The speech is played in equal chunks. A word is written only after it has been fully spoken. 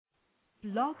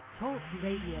Blog Talk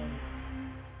Radio.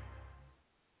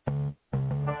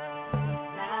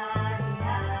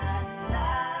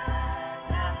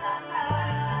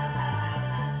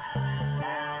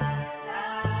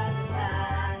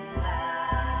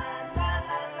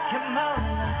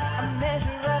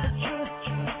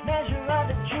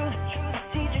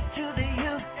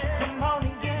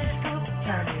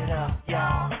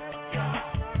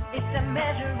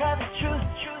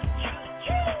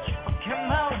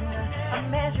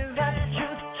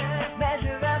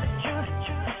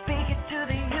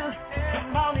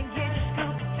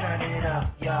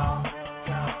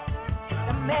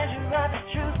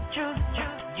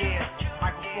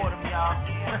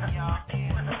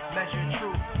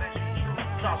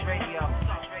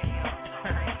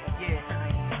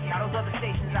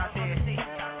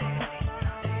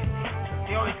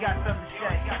 Got something to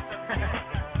say.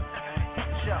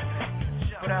 Sure.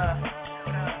 But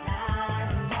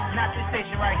not this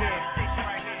station right here.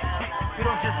 We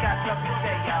don't just got something to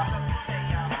say, y'all.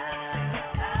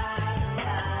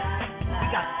 We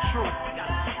got the truth.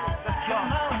 Let's go.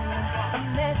 A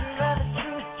measure of the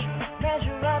truth,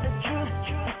 measure of the truth.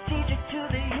 Teach it to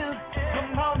the youth.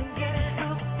 Come on and get it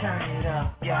scoop. Turn it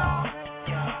up, y'all.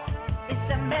 It's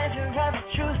a measure of the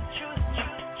truth.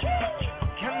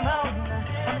 Come on.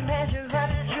 A measure of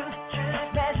the truth,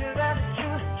 measure of the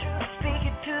truth. Speak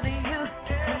it to the youth.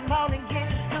 Come on and get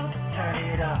your scoop. Turn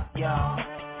it up, y'all.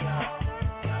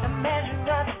 A measure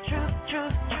of the truth,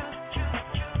 truth, truth, truth,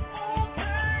 truth. Oh,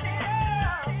 turn it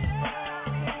up.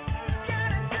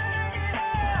 Gotta turn it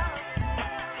up.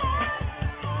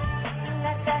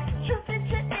 Let that truth hit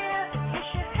your ear. You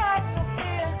should have no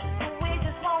fear. We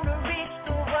just wanna reach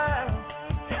the world.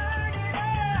 Turn it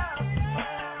up.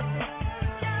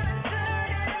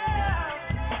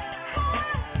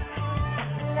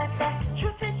 Let that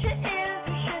truth hit your ears.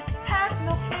 You should have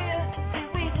no fear. See,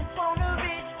 we just wanna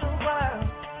reach the world.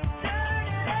 Turn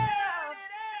it up.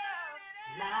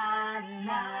 La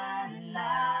la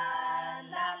la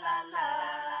la la la.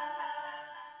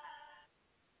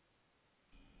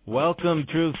 Welcome,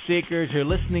 Truth Seekers. You're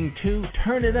listening to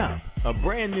Turn It Up, a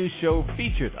brand new show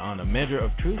featured on A Measure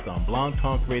of Truth on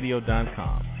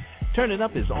blogtalkradio.com. Turn It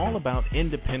Up is all about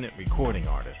independent recording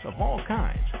artists of all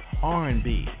kinds: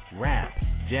 R&B, rap,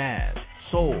 jazz,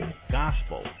 soul,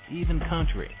 gospel, even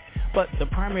country. But the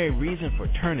primary reason for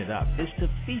Turn It Up is to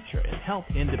feature and help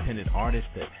independent artists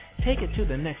to take it to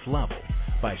the next level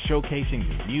by showcasing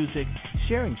your music,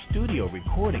 sharing studio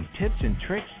recording tips and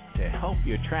tricks to help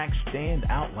your tracks stand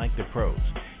out like the pros,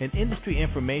 and industry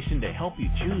information to help you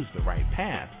choose the right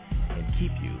path and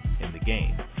keep you in the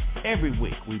game. Every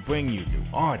week we bring you new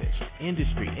artists,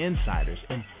 industry insiders,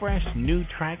 and fresh new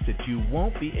tracks that you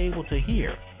won't be able to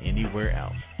hear anywhere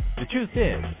else. The truth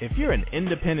is, if you're an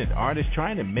independent artist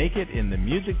trying to make it in the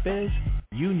music biz,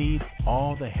 you need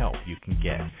all the help you can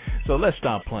get. So let's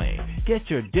stop playing. Get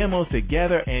your demos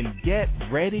together and get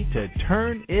ready to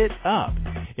turn it up.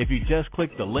 If you just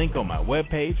click the link on my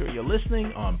webpage, or you're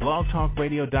listening on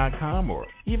blogtalkradio.com, or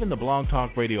even the Blog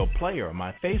Talk Radio player on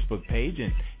my Facebook page,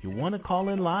 and you want to call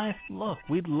in live, look,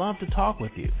 we'd love to talk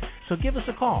with you. So give us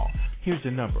a call. Here's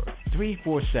the number,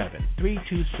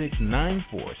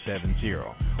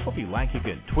 347-326-9470. Or if you like, you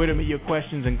can Twitter me your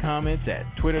questions and comments at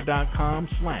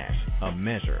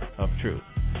twitter.com/a-measure-of-truth.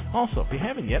 Also, if you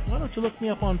haven't yet, why don't you look me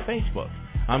up on Facebook?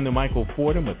 I'm the Michael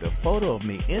Fordham with a photo of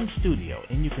me in studio,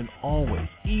 and you can always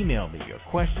email me your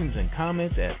questions and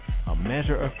comments at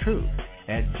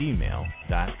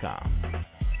a-measure-of-truth@gmail.com.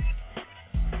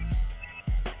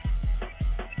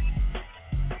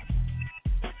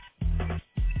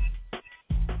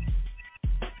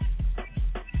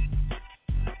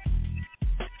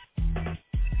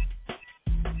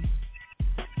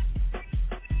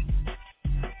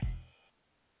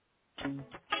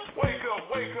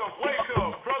 Wake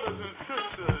up, brothers and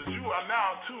sisters. You are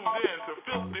now tuned in to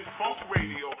Filthy Funk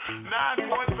Radio,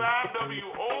 9.5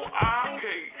 WORK.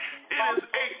 It is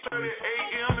 8:30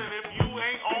 a.m. and if you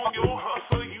ain't on your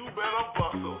hustle, you better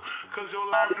bustle. Cause your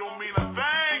life don't mean a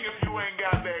thing if you ain't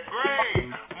got that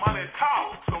grain. Money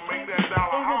talk, so make that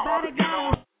dollar hard, you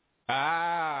know.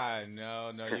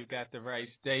 No, you got the right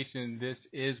station. This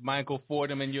is Michael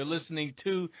Fordham, and you're listening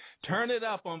to Turn It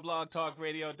Up on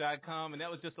blogtalkradio.com, and that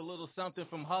was just a little something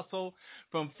from Hustle,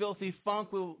 from Filthy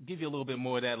Funk. We'll give you a little bit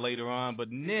more of that later on.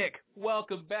 But, Nick,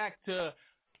 welcome back to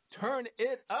Turn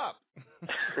It Up.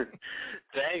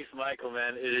 Thanks, Michael,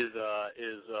 man. It is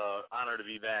honor to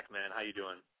be back, man. How you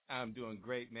doing? I'm doing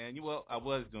great, man. Well, I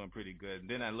was doing pretty good. And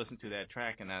then I listened to that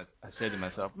track, and I said to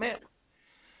myself, man,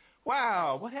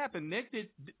 wow, what happened, Nick?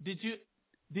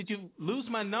 Did you lose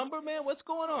my number, man? What's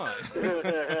going on?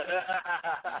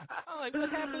 like,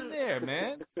 what happened there,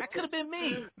 man? That could have been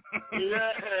me.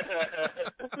 Yeah.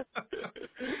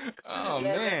 Oh,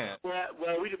 yeah, man.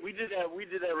 Well, we did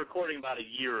that recording about a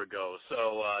year ago,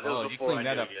 so that was you before cleaned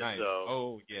I that knew up you. nice. So.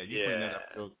 Oh, yeah, you cleaned that up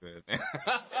real good, man.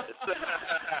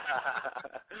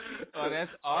 Oh,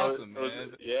 that's awesome,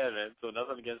 man. Yeah, man. So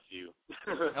nothing against you.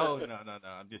 Oh, no.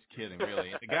 I'm just kidding,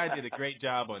 really. The guy did a great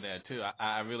job on that, too.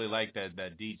 I really like that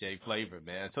DJ flavor,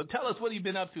 man. So tell us, what have you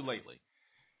been up to lately?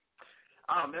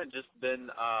 Oh, man, just been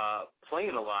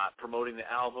playing a lot, promoting the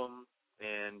album,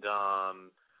 and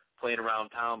playing around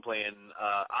town, playing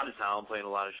out of town, playing a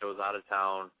lot of shows out of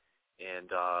town, and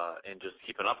just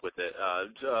keeping up with it.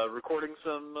 Recording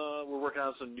some, we're working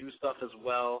on some new stuff as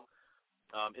well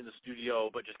in the studio,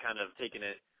 but just kind of taking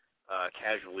it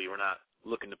casually. We're not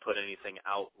looking to put anything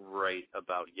out right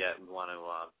about yet. We want to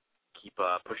keep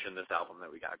pushing this album that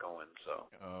we got going. So.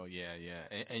 Oh yeah,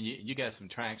 and you got some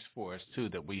tracks for us too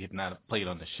that we have not played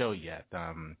on the show yet.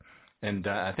 And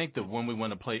I think the one we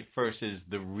want to play first is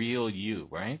 "The Real You,"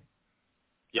 right?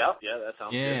 Yeah, that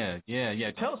sounds good.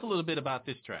 Yeah. Tell us a little bit about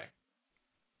this track.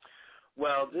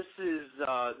 Well, this has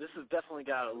definitely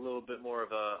got a little bit more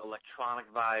of a electronic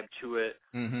vibe to it.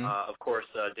 Mm-hmm. Of course,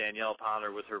 Danielle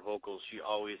Ponder with her vocals, she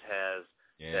always has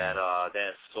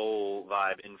that soul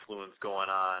vibe influence going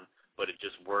on. But it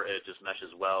just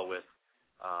meshes well with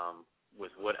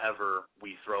whatever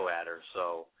we throw at her.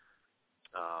 So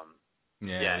and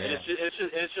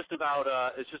it's just about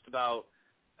I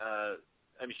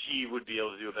mean, she would be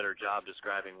able to do a better job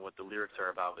describing what the lyrics are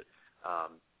about. But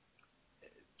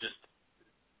just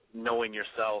knowing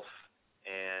yourself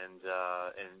and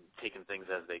taking things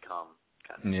as they come.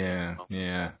 Yeah.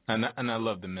 And I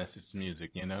love the message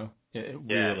music. You know, it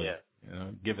really, you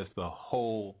know, give us the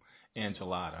whole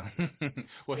enchilada.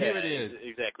 Well, here it is.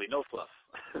 Exactly. No fluff.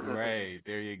 Right.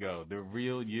 There you go. The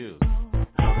Real You.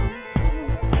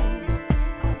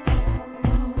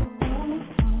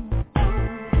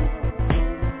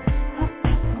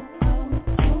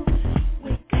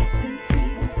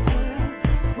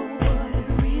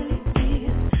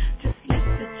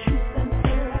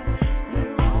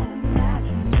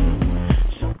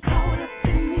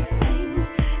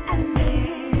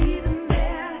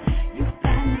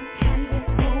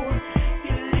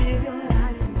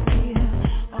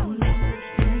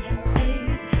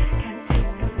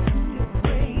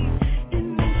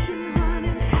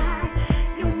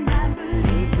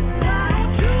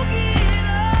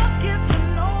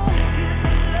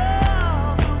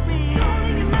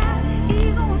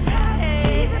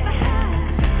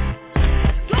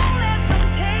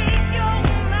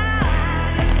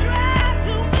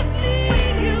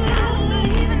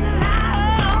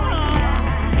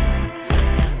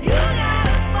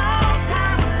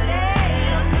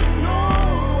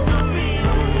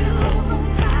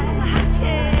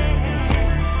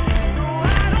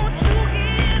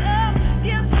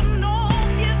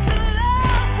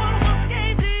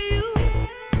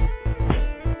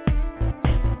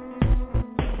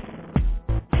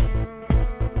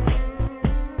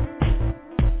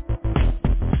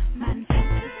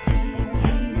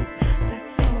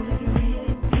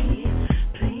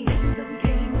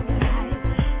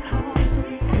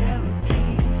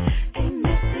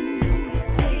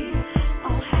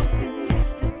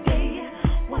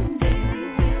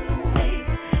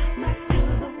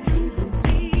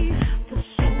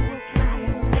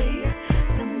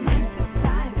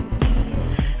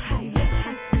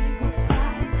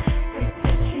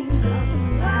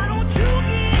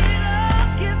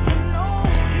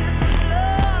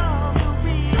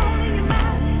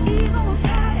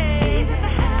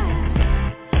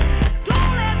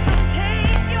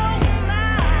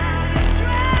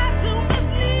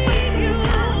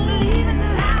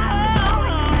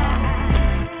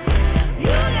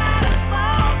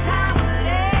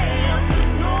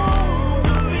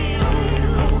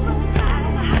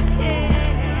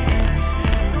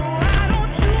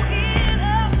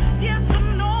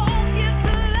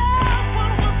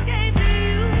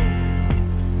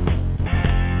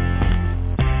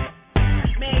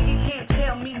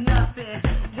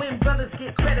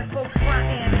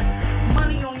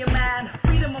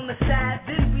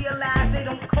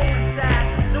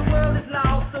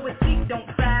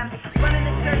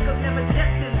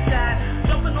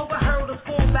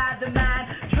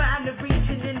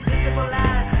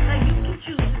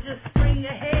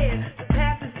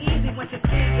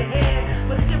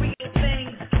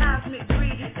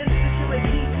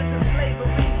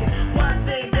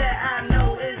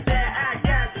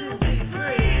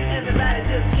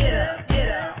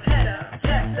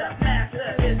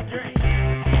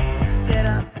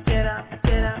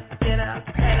 Get up,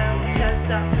 head up,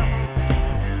 chest up, come on.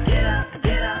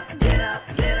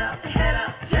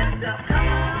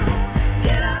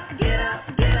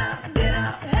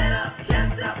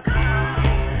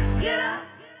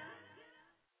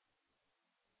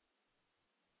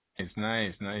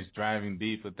 Nice driving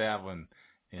beat with that one,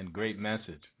 and great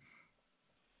message.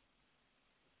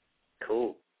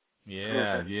 Cool.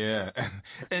 Yeah.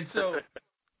 And so,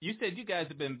 you said you guys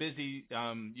have been busy.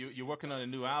 You're working on a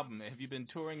new album. Have you been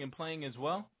touring and playing as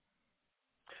well?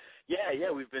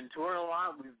 Yeah. We've been touring a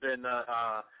lot. We've been.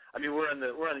 We're on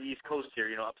the East Coast here,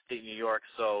 upstate New York.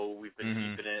 So we've been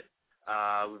keeping it.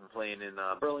 We've been playing in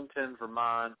Burlington,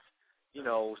 Vermont.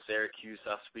 Syracuse,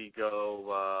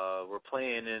 Oswego. We're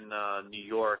playing in New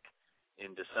York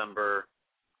in December.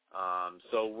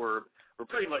 So we're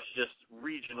pretty much just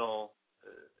regional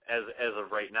as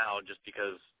of right now, just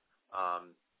because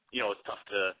it's tough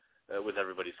to with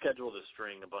everybody's schedule to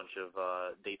string a bunch of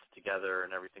dates together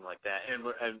and everything like that. And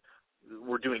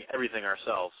we're doing everything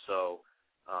ourselves, so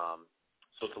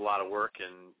it's a lot of work,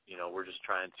 and we're just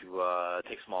trying to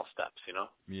take small steps.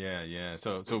 Yeah.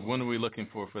 So when are we looking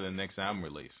for the next album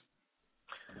release?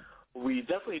 We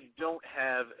definitely don't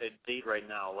have a date right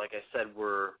now. Like I said,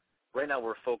 we're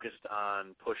focused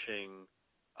on pushing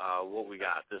what we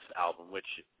got, this album, which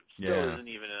still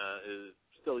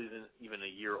isn't even a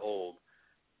year old,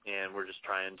 and we're just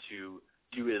trying to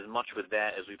do as much with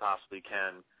that as we possibly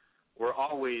can. We're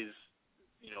always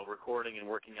recording and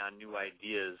working on new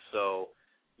ideas, so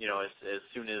as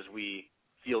soon as we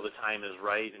feel the time is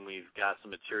right and we've got some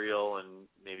material and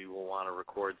maybe we'll want to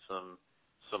record some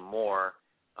more,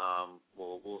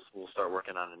 we'll start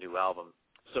working on a new album.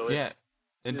 So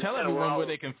and tell everyone where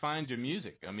they can find your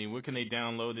music. I mean, where can they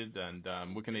download it, and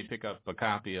where can they pick up a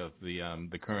copy of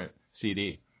the current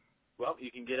CD? Well,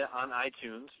 you can get it on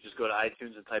iTunes. Just go to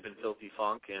iTunes and type in Filthy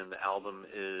Funk, and the album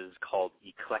is called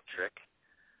Eclectric,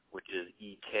 which is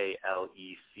Electric.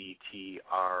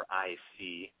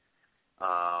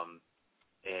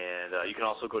 And you can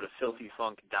also go to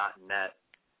filthyfunk.net,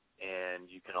 and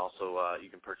you can also you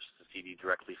can purchase the CD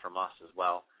directly from us as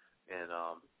well, and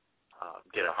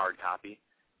get a hard copy,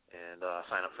 and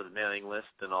sign up for the mailing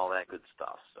list and all that good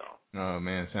stuff. So. Oh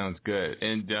man, sounds good.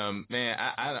 And man,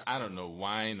 I don't know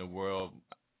why in the world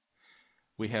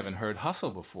we haven't heard Hustle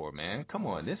before, man. Come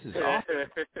on, this is awesome.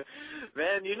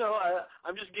 Man,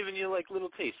 I'm just giving you like little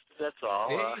tastes. That's all.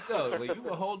 There you go. Well, you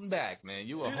were holding back, man.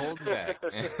 You were holding back.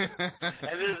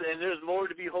 and there's more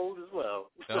to behold as well.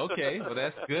 Okay, well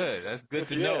that's good. That's good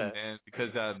to know, man.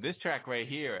 Because this track right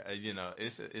here,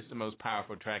 it's the most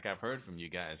powerful track I've heard from you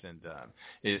guys, and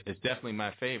it's definitely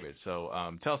my favorite. So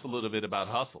tell us a little bit about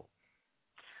Hustle.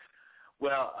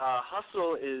 Well,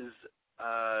 Hustle is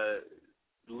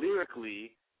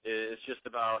lyrically, it's just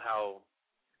about how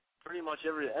pretty much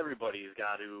everybody's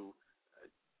got to,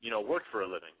 work for a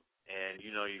living, and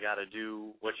you got to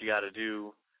do what you got to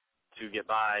do to get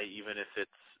by, even if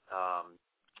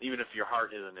your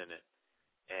heart isn't in it.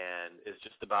 And it's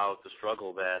just about the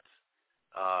struggle that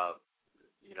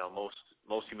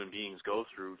most human beings go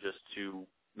through just to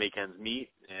make ends meet,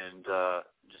 and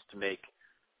just to make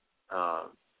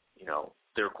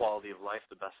their quality of life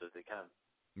the best that they can.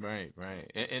 Right.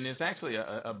 And it's actually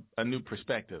a new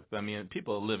perspective. I mean,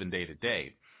 people are living day to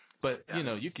day, but,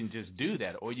 you can just do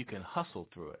that, or you can hustle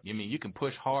through it. I mean, you can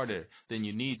push harder than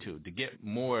you need to get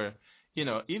more,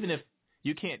 even if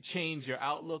you can't change your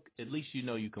outlook, at least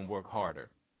you can work harder.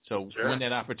 So when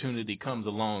that opportunity comes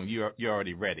along, you're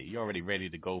already ready. You're already ready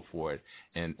to go for it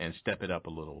and step it up a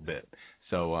little bit.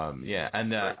 So,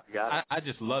 and I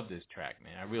just love this track,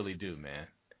 man. I really do, man.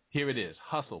 Here it is,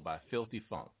 Hustle by Filthy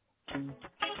Funk.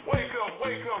 Wake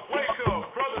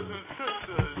up, brothers and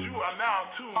sisters. You are now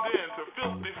tuned in to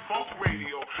Filthy Funk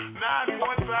Radio,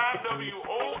 9.5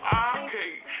 WORK.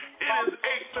 It is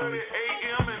 8:30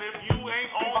 a.m., and if you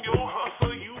ain't on your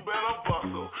hustle, you better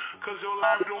bustle. Cause your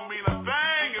life don't mean a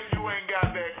thing if you ain't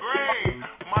got that grain.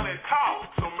 Money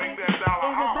talks, so make that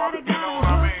dollar hard. You know what I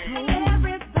mean?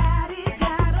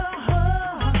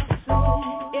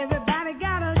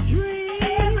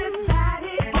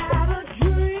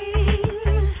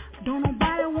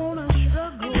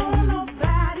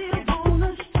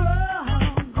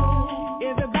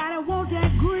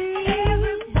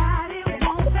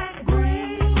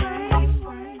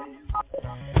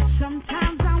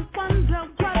 Sometimes I wonder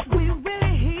what we're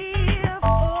really here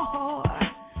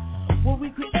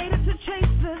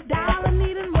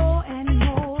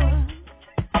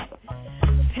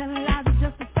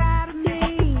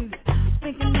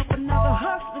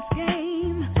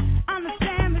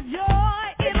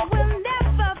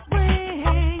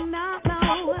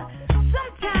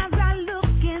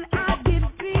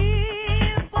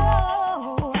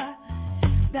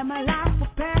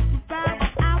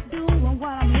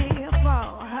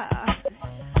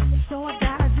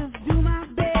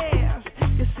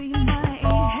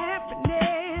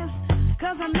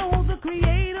knows the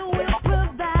creator will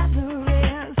provide the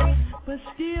rest. But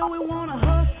still we wanna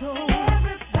hustle.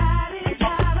 Everybody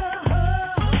gotta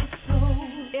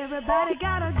hustle. Everybody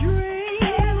got a dream.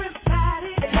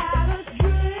 Everybody got a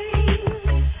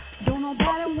dream. Don't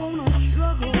nobody wanna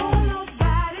struggle. Don't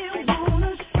nobody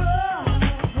wanna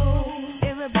struggle.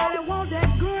 Everybody want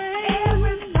that green.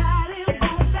 Everybody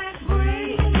want that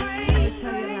green.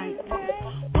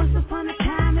 Once upon a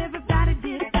time, everybody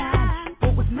did fine.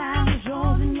 What was mine was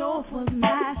yours and yours was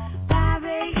mine. 5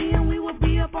 a.m. we would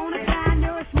be up on the side.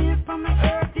 Nourishment from the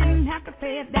earth, didn't have to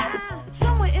pay a dime.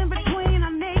 Somewhere in between,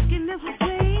 our nakedness was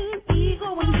clean.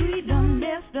 Ego and greed done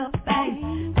messed up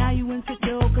things. Now you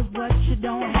insecure cause what you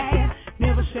don't have.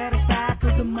 Never satisfied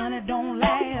cause the money don't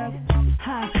last.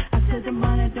 I said the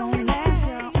money don't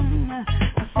last. I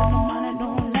said the money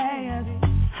don't last.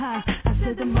 I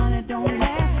said the money don't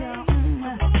last.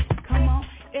 Come on,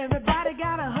 everybody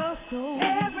gotta hustle.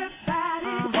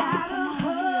 Everybody gotta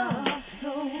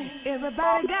hustle.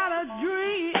 Everybody got a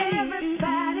dream.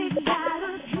 Everybody got a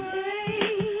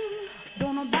dream.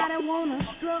 Don't nobody wanna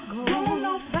struggle. Don't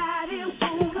nobody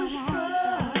wanna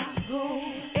struggle.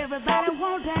 Everybody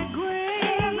want that green.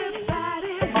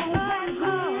 Everybody want that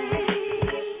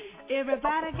green.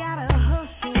 Everybody gotta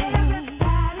hustle.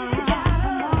 Everybody gotta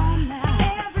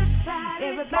hustle.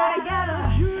 Everybody got a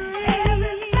dream.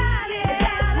 Everybody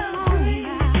got a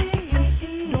dream.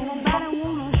 Don't nobody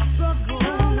wanna struggle.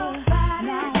 Don't nobody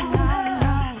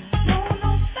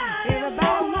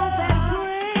Everybody want that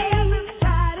green.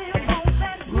 Everybody want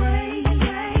that green.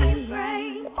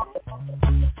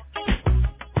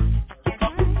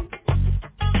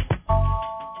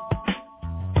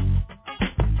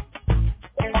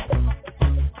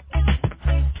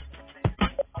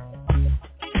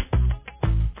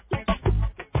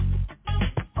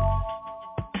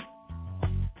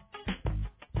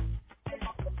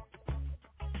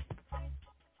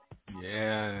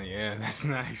 Yeah, that's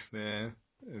nice, man.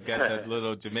 It's got that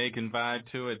little Jamaican vibe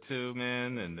to it too,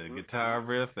 man, and the guitar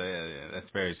riff. Yeah, that's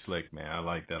very slick, man. I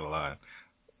like that a lot.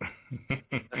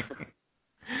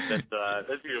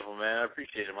 That's beautiful, man. I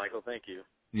appreciate it, Michael. Thank you.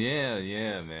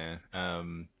 Yeah, man.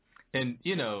 And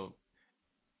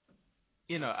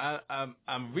I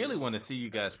really want to see you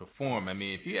guys perform. I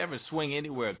mean, if you ever swing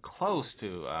anywhere close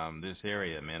to this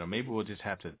area, man, or maybe we'll just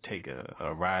have to take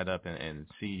a ride up and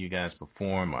see you guys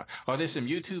perform. Or are there some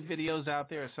YouTube videos out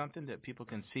there or something that people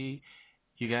can see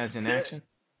you guys in action?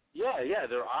 Yeah,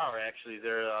 there are actually.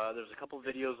 There's a couple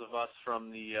videos of us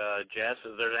from the jazz.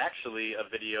 There's actually a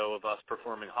video of us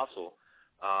performing Hustle.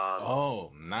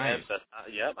 Oh, nice.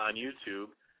 Yep, on YouTube.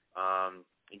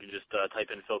 You can just type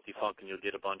in Filthy Funk and you'll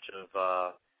get a bunch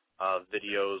of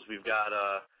videos. We've got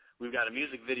a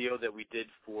music video that we did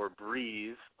for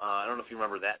Breathe. I don't know if you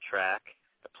remember that track.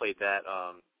 I played that.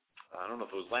 I don't know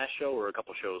if it was last show or a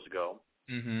couple shows ago.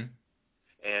 Mhm.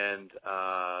 And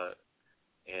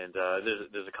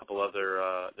there's a couple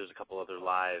other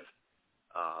live.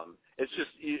 It's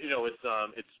just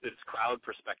it's crowd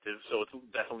perspective, so it's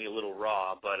definitely a little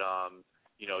raw, but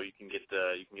you can get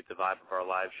the vibe of our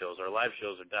live shows. Our live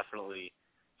shows are definitely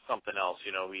something else.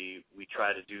 We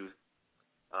try to do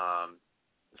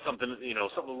something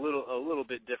a little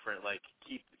bit different, like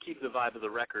keep the vibe of the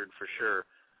record for sure,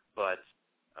 but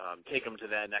take them to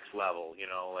that next level.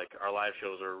 Like our live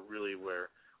shows are really where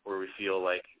we feel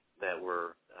like that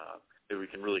we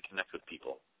can really connect with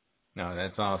people. No,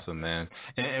 that's awesome, man.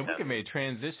 And we can maybe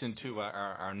transition to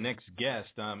our next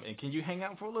guest. And can you hang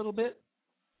out for a little bit?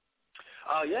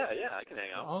 Yeah, I can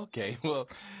hang out. Okay, well,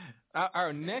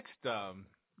 our next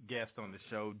guest on the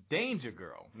show, Daanja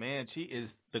Grl, man, she is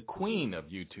the queen of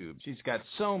YouTube. She's got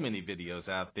so many videos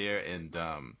out there and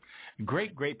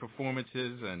great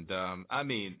performances. And I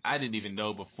mean, I didn't even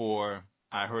know before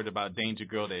I heard about Daanja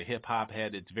Grl that hip-hop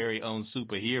had its very own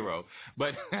superhero.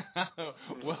 But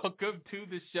welcome to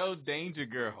the show, Daanja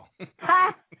Grl.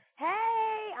 Hi.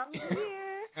 Hey, I'm here.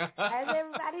 How's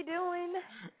everybody doing?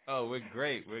 Oh, we're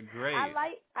great.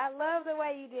 I love the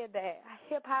way you did that.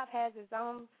 Hip-hop has its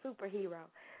own superhero.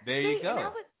 There you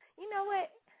go. You know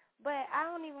what? But I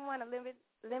don't even want to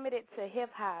limit it to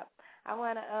hip-hop. I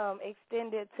want to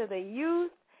extend it to the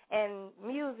youth and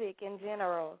music in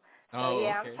general. So, okay.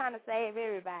 I'm trying to save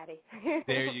everybody.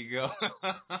 There you go.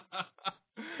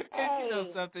 Hey. And you know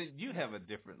something? You have a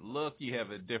different look. You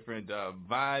have a different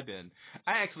vibe. And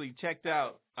I actually checked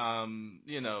out, some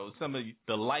of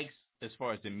the likes as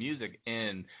far as the music.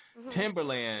 And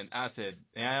Timberland, I said,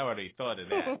 and I already thought of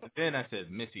that. But then I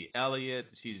said Missy Elliott.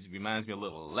 She reminds me a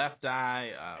little Left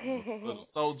Eye, little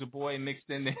Soulja Boy mixed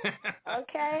in there.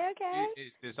 Okay.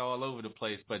 It's all over the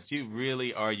place. But you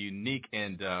really are unique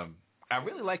and I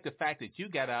really like the fact that you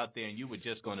got out there and you were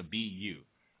just going to be you.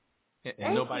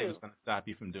 And nobody was going to stop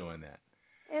you from doing that.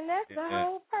 And that's the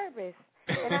whole purpose.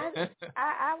 And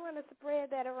I want to spread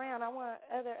that around. I want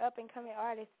other up-and-coming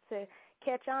artists to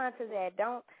catch on to that.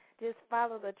 Don't just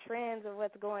follow the trends of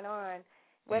what's going on,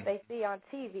 what they see on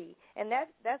TV. And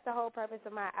that's the whole purpose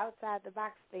of my Outside the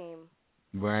Box theme.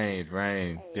 Right.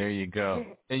 There you go.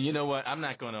 And you know what? I'm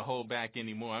not going to hold back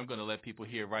anymore. I'm going to let people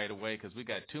hear right away because we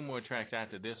got 2 more tracks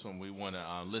after this one we want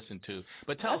to listen to.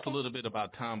 But tell us a little bit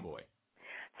about Tomboy.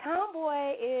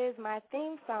 Tomboy is my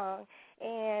theme song,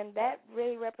 and that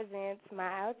really represents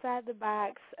my outside the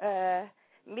box,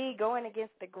 me going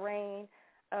against the grain,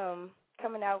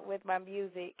 coming out with my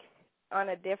music on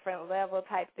a different level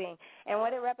type thing. And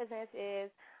what it represents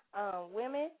is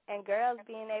women and girls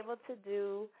being able to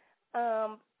do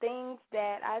things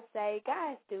that I say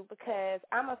guys do because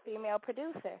I'm a female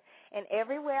producer. And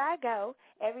everywhere I go,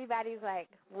 everybody's like,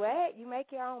 what? You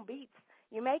make your own beats?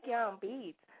 You make your own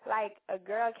beats. Like a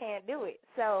girl can't do it.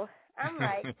 So I'm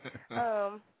like,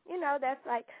 that's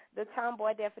like the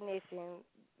tomboy definition,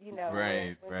 when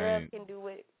girls can do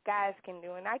what guys can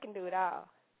do, and I can do it all.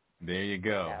 There you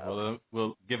go. Well,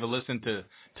 we'll give a listen to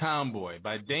Tomboy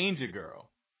by Daanja Grl.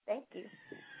 Thank you.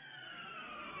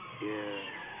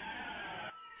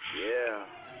 Yeah.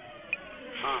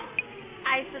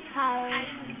 Isotone.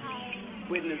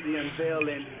 Witness the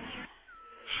unveiling.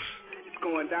 It's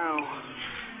going down.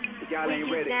 Y'all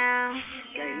ain't ready. Down.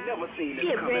 Ain't never seen this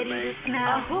Get coming, ready man. to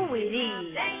smell who it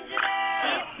is.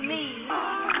 It's me.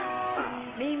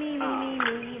 Me.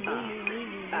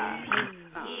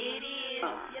 It is.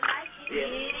 You like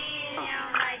it.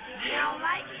 You don't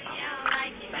like it.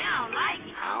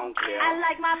 I don't care. I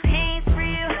like my pants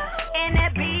real and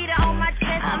that beat on my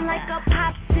chest. I'm like a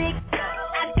popsicle.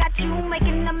 I got you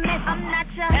making a mess. I'm not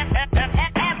your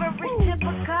average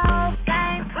typical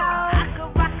same code. I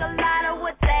could rock a lot of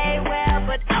what they wear,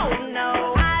 but oh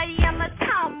no, I am a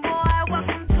tomboy.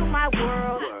 Welcome to my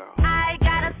world. I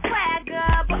got a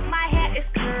swagger, but my hair is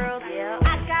curled.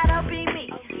 I gotta be me.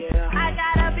 I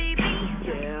gotta be me.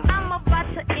 I'm about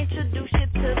to introduce you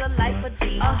to the life of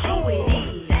D. Who it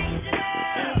is.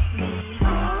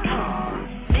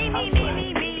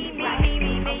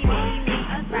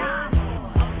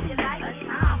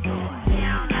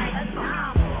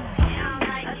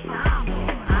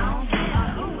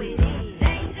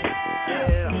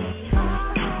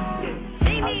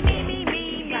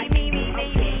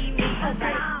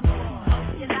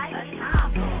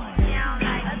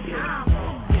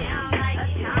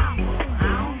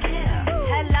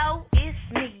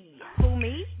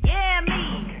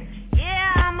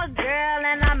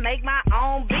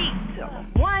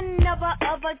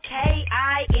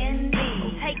 K-I-N-D.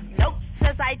 Take notes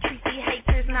as I treat the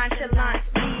haters nonchalant.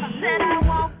 Said I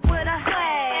walk with a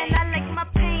swag, and I like my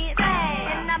pants,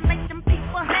 and I make them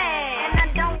people mad, and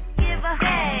I don't give a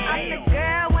heck. I'm the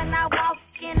girl when I walk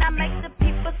in, I make the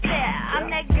people stare. I'm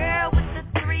that girl with the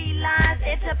 3 lines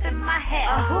etched up in my hair.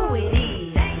 Who it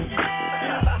is?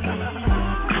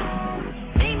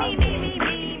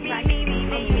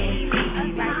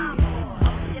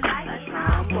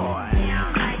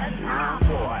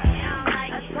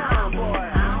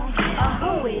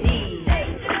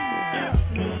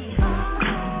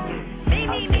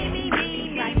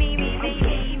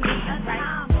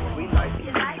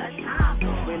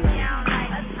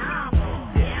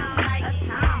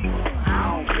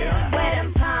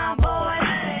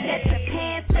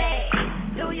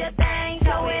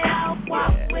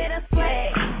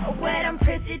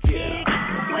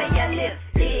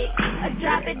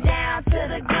 Drop it down to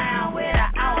the ground with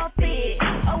an outfit.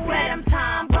 Wear them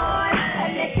tomboys,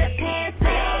 let your pants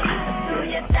sag. Do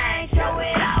your thing, show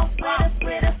it off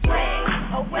with a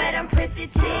swag. Wear them pretty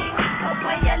chicks,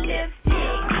 wear your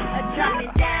lipstick. Drop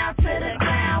it down to the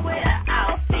ground with an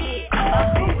outfit.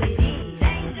 Who it is?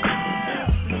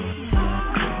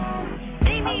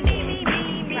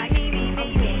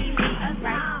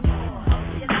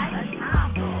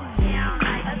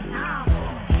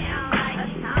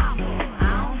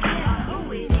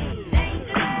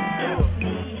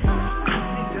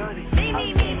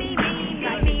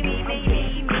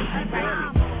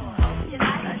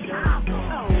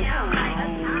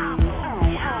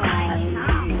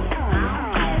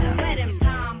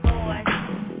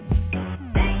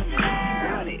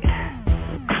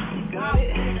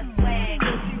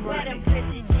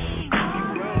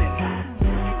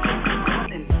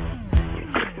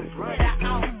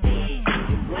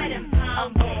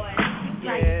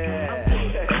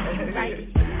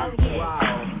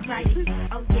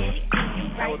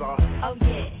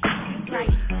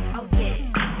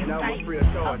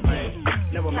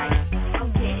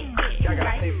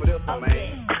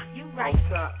 man. You right.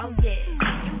 Oh yeah.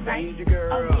 You right. Daanja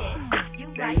Grl. You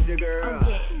right. Danger girl.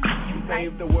 You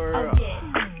save the world.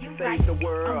 You save the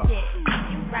world.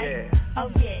 You right. Yeah.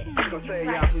 You gon' save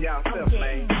y'all from y'allself,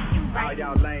 man. All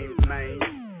y'all lames, man.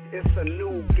 It's a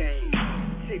new game.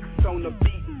 Chicks on the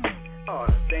beat. Oh,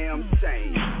 damn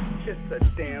shame. Just a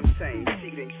damn shame. She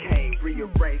done came,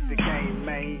 rearranged the game,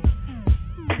 man.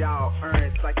 Y'all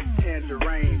earn like a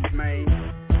tangerine, man.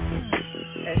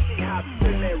 And she hops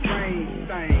in that rain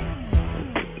thing.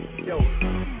 Yo,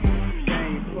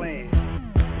 game playing.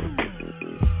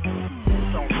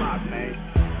 Don't rock, man.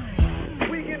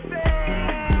 We get down.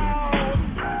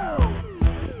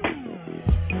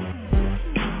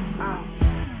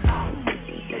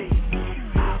 Hey,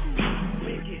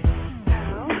 we get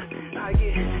down. I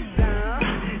get down.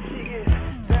 She gets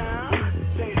down.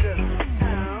 Danger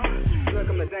Town.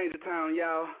 Welcome to Danger Town,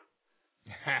 y'all.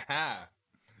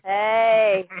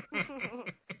 Hey.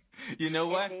 You know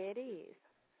what? It is.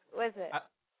 What's it?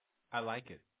 I like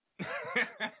it. I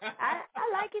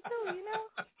like it too, you know.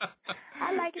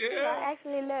 I like it too. I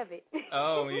actually love it.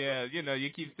 Oh, yeah. You know,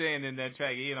 you keep saying in that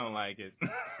track you don't like it. Good.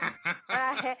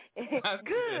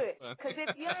 Because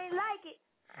if you ain't like it,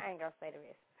 I ain't going to say the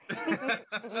rest.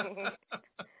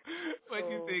 What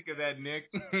you think of that, Nick?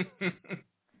 Me.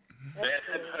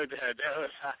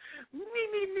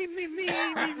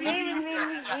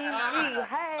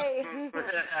 Hey.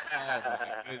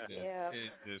 Yeah.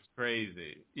 It's just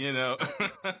crazy, you know.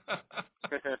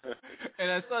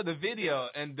 And I saw the video,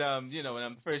 and you know, when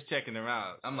I'm first checking her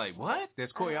out, I'm like, what?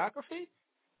 There's choreography?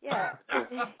 Yeah. I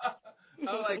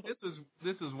was like,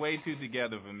 this is way too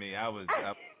together for me.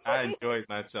 I enjoyed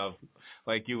myself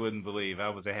like you wouldn't believe. I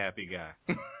was a happy guy.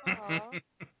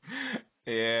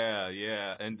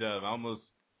 Yeah, and I almost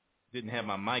didn't have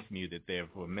my mic muted there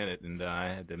for a minute, and I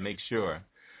had to make sure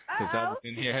because I was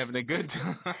in here having a good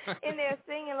time. In there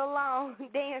singing along,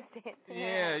 dancing.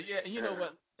 Yeah. You know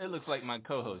what? It looks like my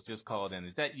co-host just called in.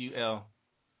 Is that you, L?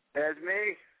 That's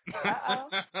me.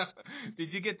 Uh-oh.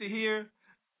 Did you get to hear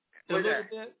a little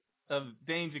bit of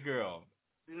Daanja Grl?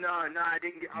 No, I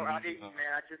didn't. I didn't,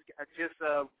 man. I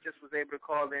just was able to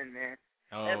call in, man.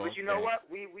 Oh, but you know what?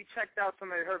 We checked out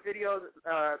some of her videos.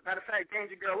 Matter of fact,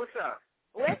 Daanja Grl, what's up?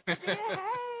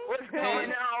 What's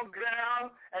going on,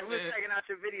 girl? And we were checking out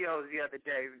your videos the other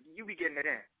day. You be getting it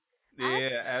in.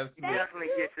 Yeah, absolutely. You definitely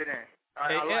gets it in.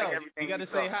 Hey, I like L, everything you got to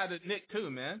say hi to Nick too,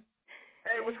 man.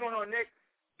 Hey, what's going on, Nick?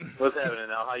 What's happening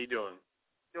now? How you doing?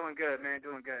 Doing good, man.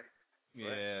 Doing good.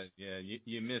 Yeah.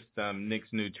 You missed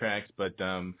Nick's new tracks, but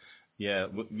yeah,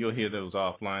 you'll hear those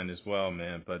offline as well,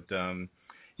 man. But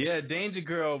yeah, Daanja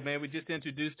Grl, man, we just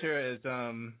introduced her as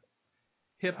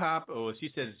hip hop. Oh, she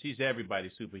says she's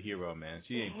everybody's superhero, man.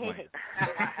 She ain't playing.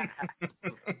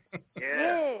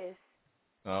 Yes.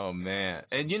 Oh man,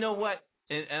 and you know what?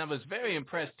 And I was very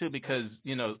impressed too because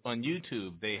you know on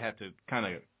YouTube they have to kind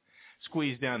of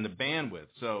squeeze down the bandwidth.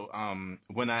 So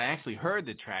when I actually heard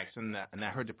the tracks and I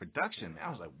heard the production, I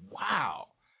was like, wow,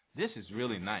 this is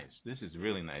really nice. This is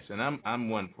really nice, and I'm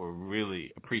one for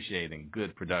really appreciating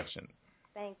good production.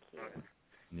 Thank you.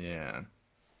 Yeah.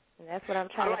 And that's what I'm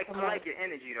trying to promote. I like your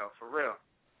energy though, for real.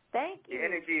 Thank you. Your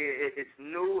energy, it's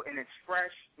new and it's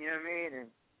fresh. You know what I mean? And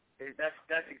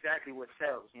that's exactly what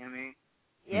sells. You know what I mean?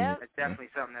 Yeah. That's definitely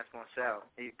something that's gonna sell.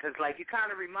 Because like you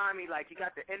kind of remind me, like you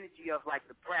got the energy of like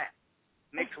the Brat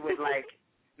mixed with a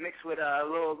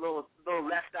little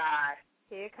Left Eye.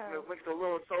 Here it comes. Mixed with a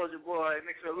little Soldier Boy.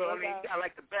 Mixed with a little. I mean, you got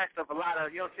like the best of a lot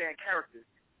of, you know what I'm saying, characters.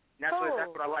 And that's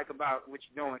what I like about what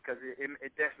you're doing, because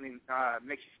it definitely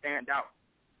makes you stand out.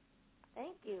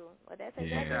 Thank you. Well, that's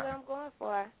exactly what I'm going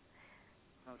for.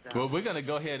 Okay. Well, we're gonna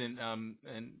go ahead and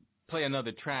play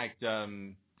another track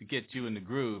to get you in the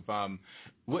groove.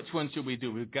 Which one should we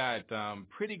do? We've got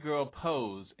Pretty Girl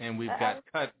Pose, and we've got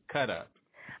Cut Up.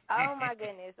 Oh my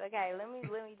goodness. Okay, let me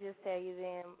just tell you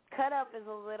then. Cut Up is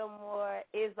a little more,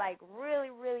 is like really,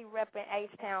 really repping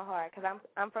H-Town hard, because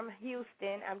I'm from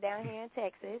Houston. I'm down here in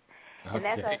Texas, and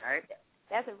that's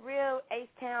a real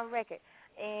H-Town record.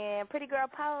 And Pretty Girl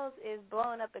Pose is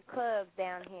blowing up the clubs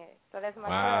down here, so that's my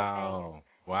club name.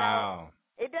 Wow.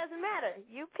 So it doesn't matter.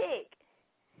 You pick.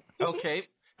 Okay.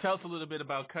 Tell us a little bit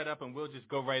about Cut Up, and we'll just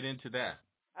go right into that.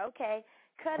 Okay.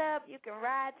 Cut Up, you can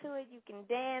ride to it, you can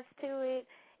dance to it.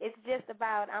 It's just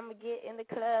about I'm going to get in the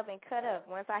club and cut up.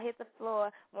 Once I hit the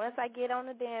floor, once I get on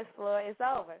the dance floor, it's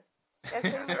over. That's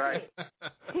pretty much right. it.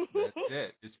 That's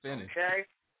it. It's finished. Okay.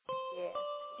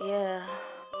 Yeah.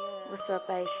 What's up,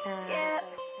 H-Town? Yeah.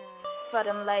 For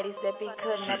them ladies that be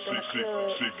cutting up in the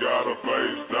club. She got her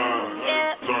face down.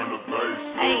 Yeah. Turn the bass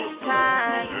up.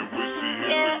 H-Time. And when she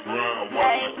hit the ground, watch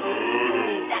Hey. her cut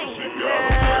up. She got Girl.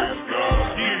 her face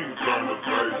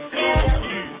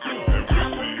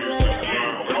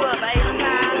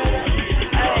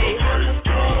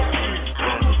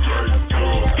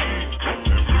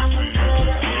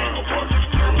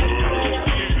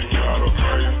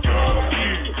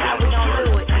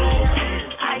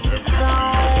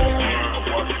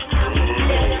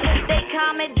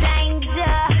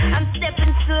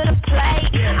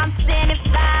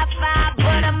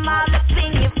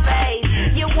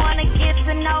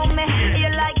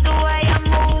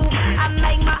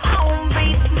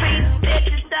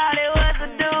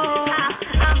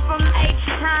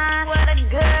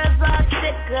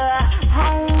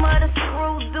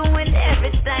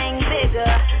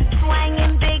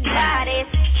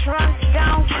trunk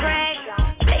gon' crack.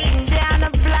 Beating down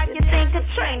the block, you think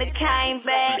Katrina came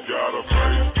back. She got a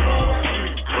face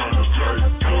down, turn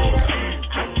the face down.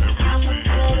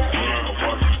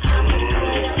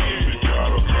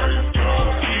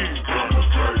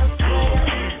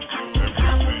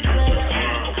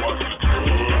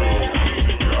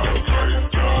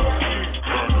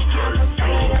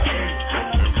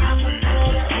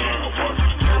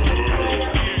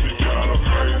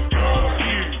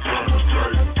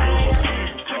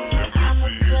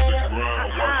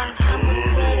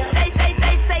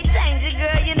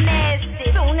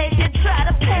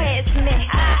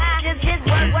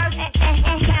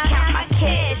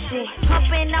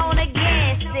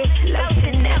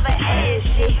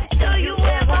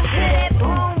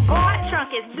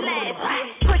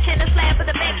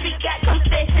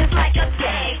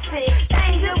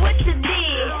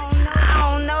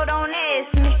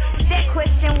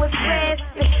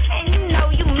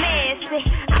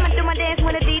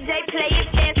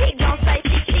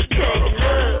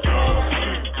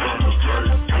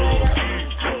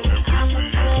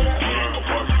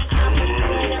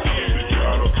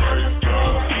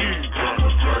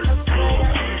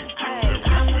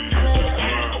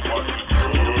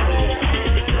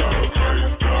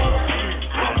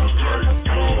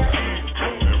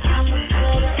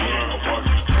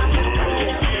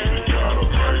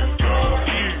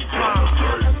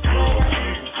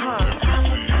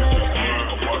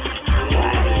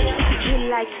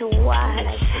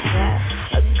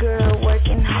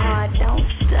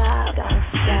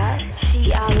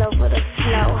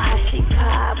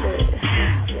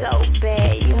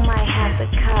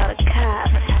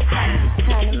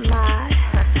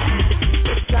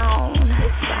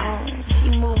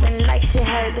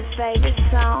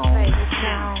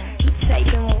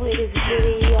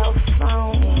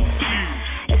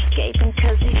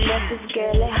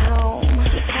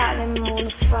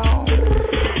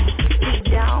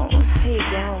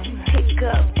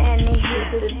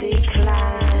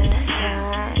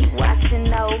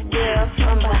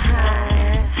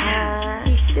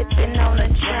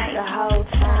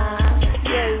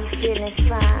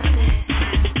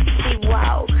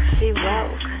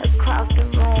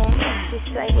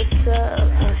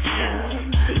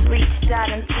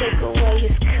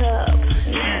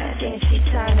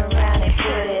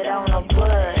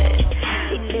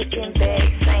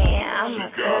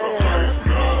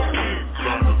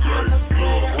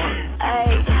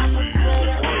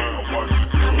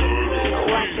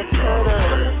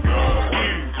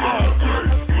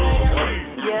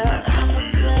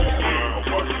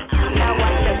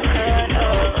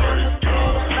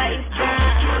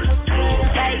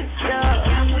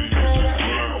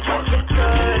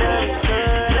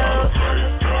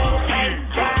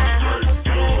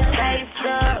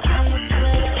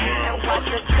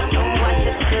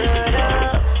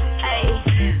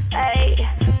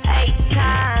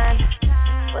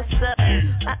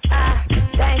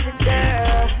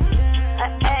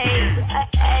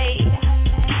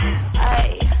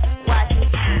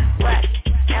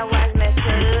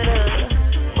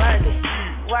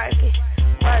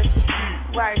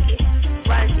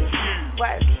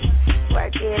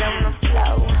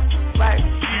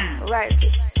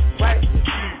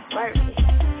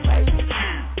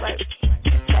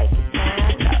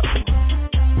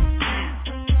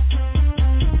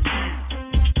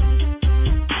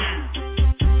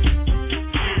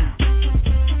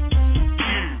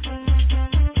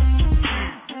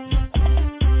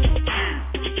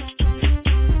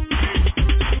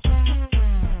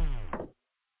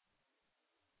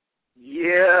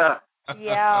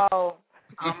 Yo.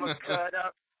 I'ma cut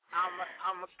up.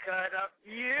 I'ma cut up.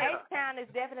 Yeah. H-Town is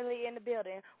definitely in the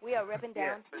building. We are repping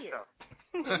down here.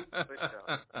 For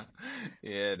sure.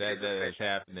 Yeah, that is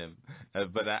happening.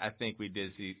 But I think we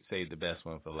did save the best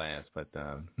one for last. But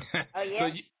oh yeah.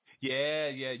 So yeah.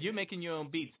 You're making your own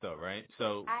beats though, right?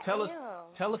 So tell us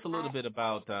a little bit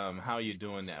about how you're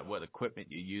doing that. What equipment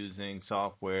you're using,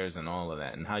 softwares, and all of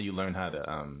that, and how you learn how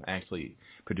to actually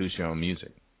produce your own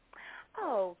music.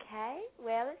 Okay.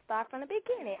 Well, let's start from the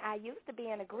beginning. I used to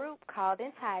be in a group called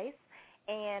Entice,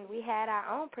 and we had our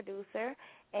own producer.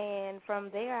 And from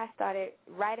there, I started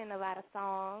writing a lot of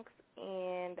songs,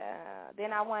 and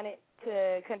then I wanted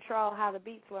to control how the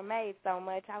beats were made so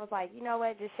much. I was like, you know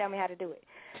what, just show me how to do it.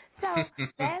 So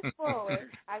fast forward,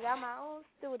 I got my own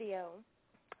studio.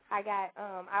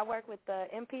 I work with the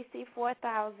MPC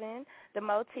 4000, the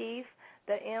Motif,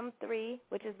 the M3,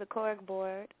 which is the Korg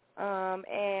board,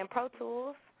 and Pro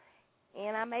Tools,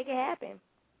 and I make it happen.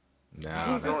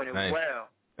 No, you're doing it well.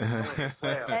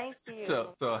 Thank you.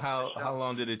 So how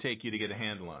long did it take you to get a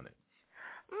handle on it?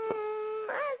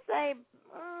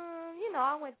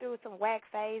 I went through some whack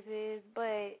phases, but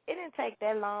it didn't take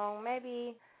that long.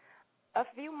 Maybe a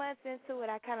few months into it,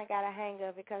 I kind of got a hang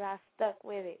of it because I stuck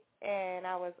with it, and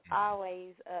I was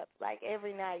always up, like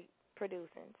every night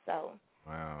producing. So.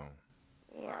 Wow.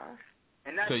 Yeah.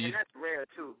 And that's rare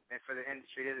too. And for the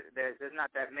industry, there's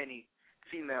not that many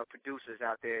female producers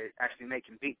out there actually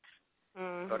making beats.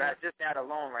 Mm-hmm. So that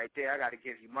alone right there, I got to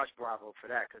give you much bravo for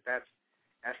that, because that's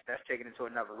taken it to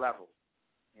another level.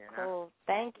 You know? Cool.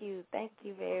 Thank you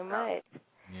very much.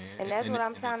 Yeah. And that's what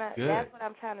I'm trying to. Good. That's what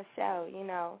I'm trying to show. You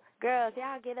know, girls,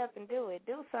 y'all get up and do it.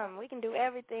 Do something. We can do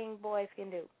everything boys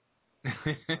can do.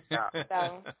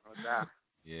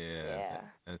 Yeah.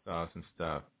 That's awesome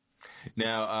stuff.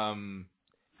 Now,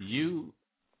 you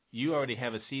already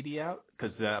have a CD out?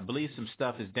 Because I believe some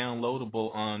stuff is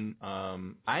downloadable on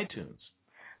iTunes.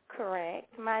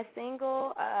 Correct. My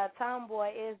single,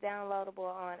 Tomboy, is downloadable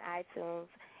on iTunes.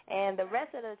 And the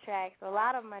rest of the tracks, a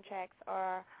lot of my tracks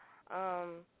are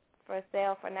for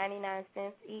sale for 99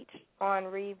 cents each on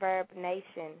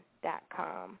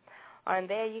ReverbNation.com. On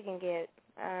there you can get,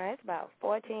 it's about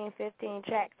 14, 15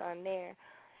 tracks on there.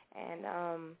 And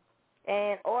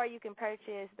or you can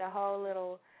purchase the whole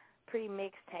little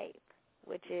pre-mixtape,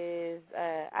 which is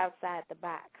Outside the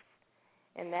Box,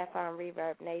 and that's on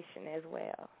Reverb Nation as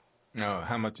well. Oh,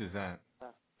 how much is that?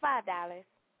 $5.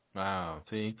 Wow.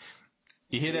 See,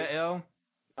 you hear that, L?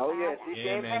 Oh yeah, she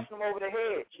ain't passing them over the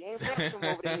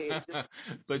head.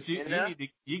 But you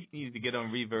need to get on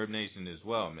Reverb Nation as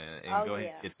well, man, and go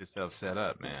ahead and get yourself set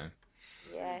up, man.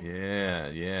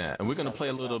 Yeah. And we're gonna play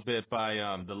a little bit by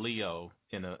the Leo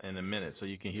in a minute, so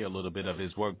you can hear a little bit of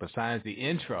his work besides the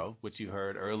intro, which you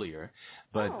heard earlier.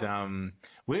 But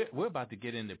we're about to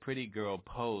get into Pretty Girl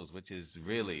Pose, which is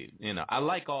really, I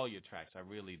like all your tracks, I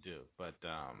really do. But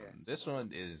this one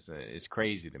is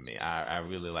crazy to me. I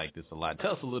really like this a lot.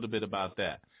 Tell us a little bit about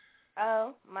that.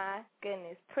 Oh my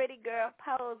goodness, Pretty Girl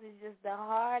Pose is just the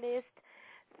hardest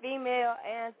female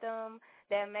anthem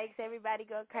that makes everybody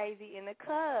go crazy in the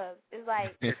clubs. It's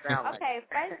like, okay,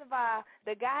 first of all,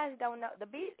 the guys don't know. The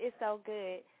beat is so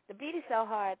good. The beat is so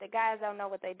hard, the guys don't know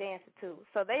what they dancing to.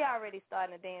 So they already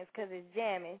starting to dance because it's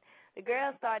jamming. The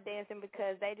girls start dancing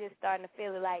because they just starting to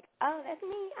feel it like, oh, that's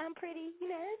me, I'm pretty.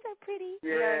 It's so pretty.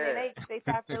 Yeah. And then they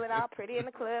start feeling all pretty in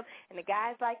the club, and the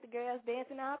guys like the girls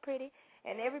dancing all pretty,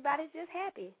 and everybody's just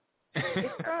happy. It's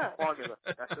fun.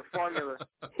 That's the formula.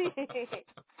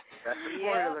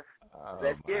 Oh,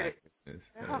 let's get it. That's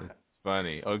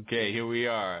funny. Okay, here we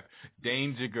are.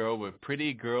 Daanja Grl with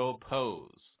Pretty Girl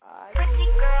Pose. Pretty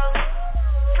girl.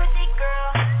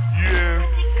 Yeah.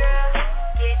 Pretty girl,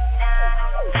 get down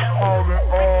on the floor. All in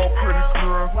all, pretty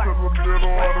girls to the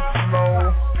middle of the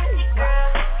floor. Pretty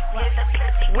girl, with a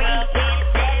pretty girl. We hit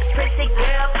that pretty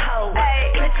girl pose.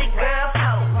 Pretty girl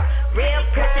pose. Real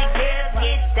pretty girl,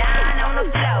 get down on the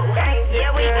floor.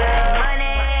 Yeah, we got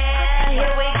money.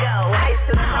 Here we go.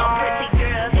 All pretty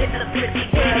girls, hit the pretty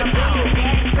girl pose.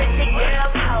 Pretty girl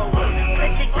pose.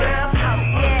 Pretty girl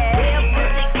pose. Real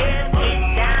pretty girl, get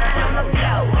down on the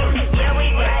floor. Yeah,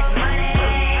 we got money.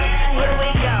 Here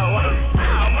we go.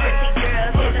 All pretty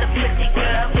girls, hit the pretty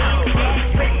girl pose.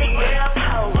 Pretty girl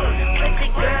pose.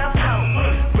 Pretty girl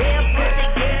pose. Real pretty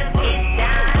girl, get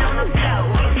down on the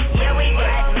floor. Yeah, we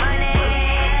got money.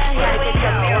 Here we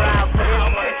go.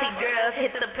 All pretty girls,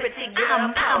 hit the pretty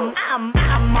girl pose. I'm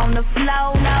on the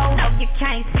floor, no, you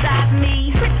can't stop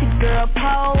me. Pretty girl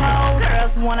pose,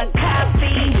 girls wanna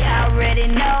copy. You already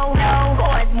know,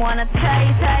 boys wanna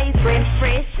taste,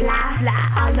 fresh,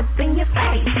 fly, all up in your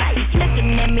face.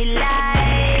 Looking at me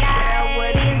like, girl,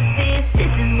 what is this?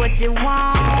 This is what you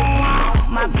want.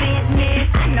 My business,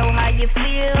 I know how you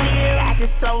feel. Got you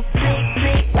so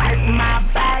slick, work my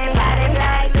body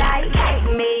like cake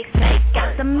mix. Make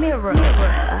out the mirror,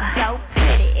 so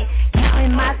pretty.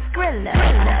 Counting my Skrilla,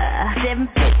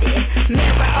 750.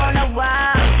 Mirror on the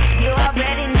wall, you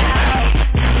already know.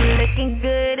 Looking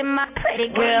good in my pretty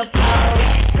girl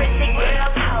pose. Pretty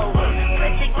girl pose.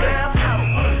 Pretty girl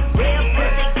pose. Real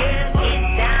pretty girl, get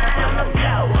down on the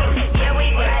floor. Yeah,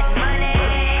 we got money.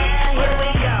 Here we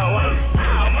go.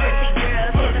 All pretty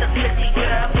girls, hit the pretty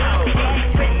girl pose.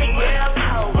 Pretty girl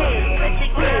pose. Pretty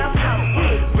girl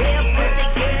pose. Real pretty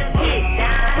girl, get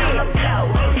down on the floor.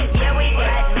 Yeah, we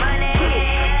got money.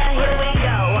 Here we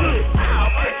go. All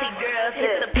pretty girls,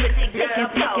 hit the pretty girl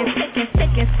pose.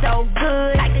 Sticking so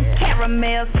good, like a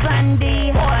caramel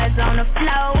sundae. Boys on the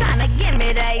floor, tryna give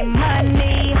me they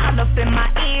money. All up in my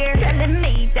ear, telling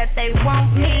me that they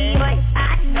want me, but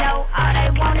I know all they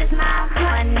want is my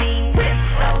money. Grip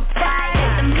so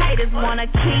tight, them haters wanna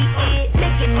keep it.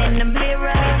 Looking in the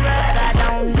mirror, but I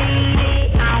don't need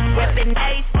it. I'm reppin'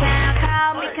 H-Town,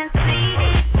 call me conceited.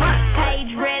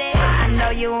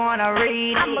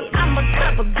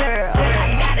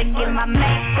 my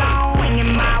mask on,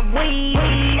 swinging my weed.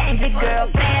 Danger girl,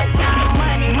 fast on,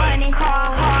 money,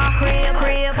 car,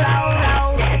 crib,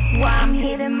 low. That's why I'm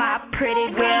hitting my pretty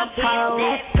girl pose.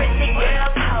 That pretty girl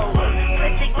pose,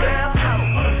 real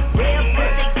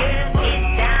pretty girl, get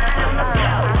down on the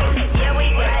floor. Yeah, we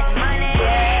got money,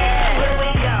 here we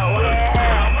go.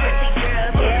 Pretty girl,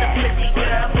 get the pretty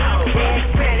girl pose. That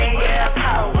pretty girl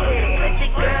pose, pretty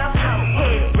girl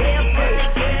pose, real pretty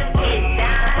girl, get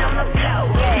down on the floor.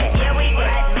 Yeah, we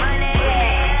got money,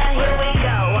 here we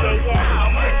go.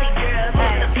 Pretty girl,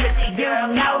 get the pretty girl pose.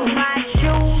 You know my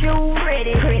shoe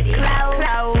pretty,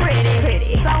 clothes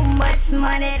pretty. So much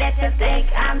money that you think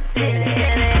I'm silly.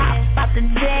 Hop out the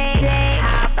J,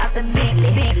 hop out the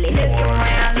Bentley. Look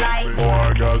around like, boy,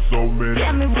 I got so many.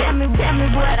 Tell me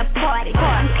what a party.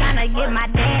 I'm tryna get my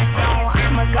dance on.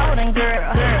 I'm a golden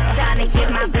girl, tryna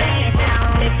get my dance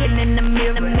on. Looking in the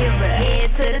mirror,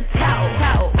 head to the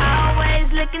toe.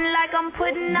 Always looking like I'm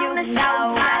putting on the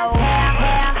show.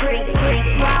 Hair pretty,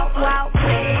 walk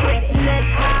pretty. Look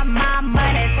how my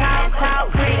money talk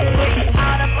pretty.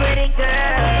 All the pretty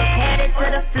girls headed to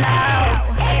the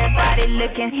floor. Everybody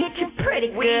looking, hit your pretty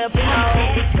girl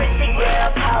pose. Pretty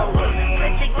girl pose,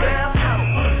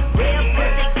 real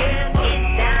pretty girl, get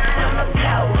down on the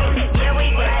floor. Yeah, we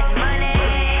got money,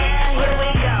 here we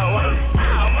go.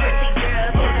 All pretty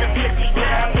girls, to the pretty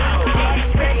girl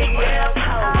pose. Pretty girl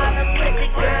pose, pretty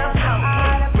girl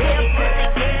pose. Real pretty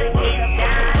girl, get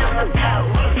down on the floor.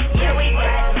 Yeah, we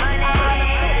got money,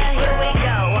 here we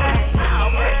go. All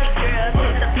pretty girls, to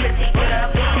the pretty girl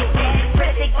pose.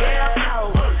 Pretty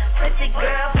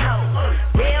girl pose,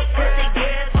 real pretty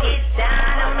girl, get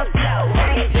down on the floor.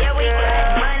 Yeah, we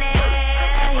got money,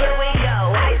 here we go.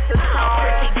 All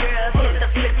pretty girls, to the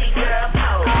pretty girl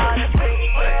pose. All the pretty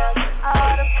girls, we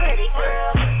hit the pretty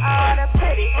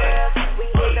girls,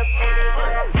 hit the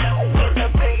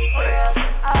pretty girls.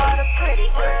 All the pretty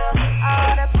girls,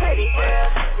 we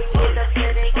hit the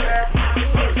pretty girls,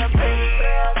 hit the pretty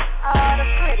girls. All the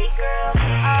pretty girls,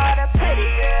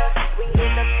 we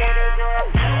hit the pretty girls,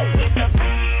 hit the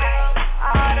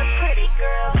all the pretty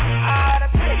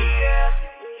girls,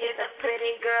 we hit the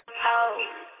pretty girl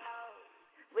pose.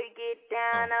 We get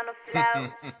down on the floor.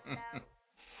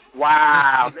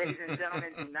 Wow, ladies and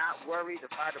gentlemen, do not worry. The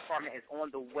fire department is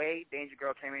on the way. Danger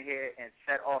Girl came in here and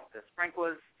set off the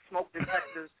sprinklers, smoke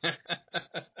detectors.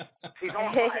 She's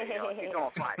on fire, y'all. She's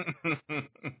on fire.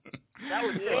 That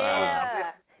was it.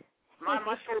 Yeah.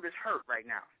 My shoulders hurt right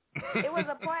now. It was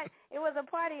a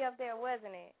party up there,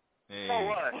 wasn't it? Hey, So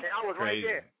what? I was right crazy.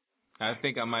 there. I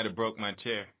think I might have broke my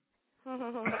chair. You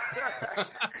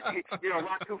don't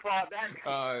rock too far back.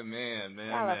 Oh, man.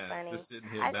 That was funny. Just sitting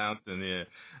here bouncing, yeah.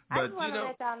 But, I just want to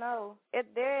let y'all know,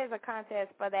 there is a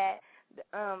contest for that,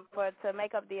 to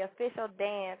make up the official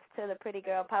dance to the Pretty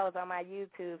Girl pose on my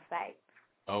YouTube site.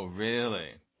 Oh,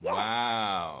 really? Yeah.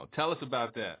 Wow. Tell us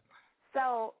about that.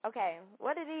 So, okay,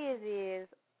 what it is,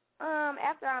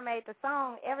 after I made the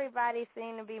song, everybody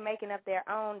seemed to be making up their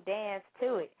own dance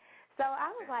to it. So I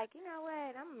was like, you know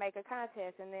what, I'm going to make a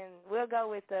contest, and then we'll go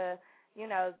with the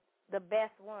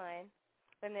best one,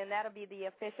 and then that'll be the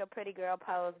official Pretty Girl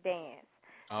pose dance.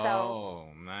 Oh,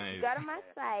 nice. You go to my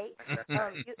site.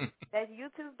 That's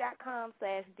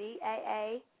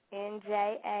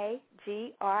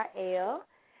youtube.com/DAANJAGRL.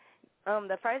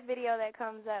 The first video that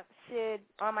comes up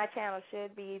on my channel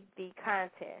should be the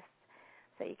contest.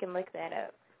 So you can look that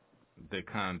up. The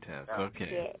contest,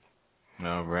 okay. Yeah.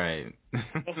 All right.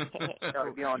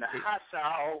 You'll be on the hot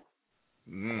show.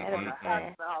 On the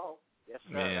hot show. Yes,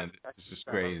 sir. Man, this is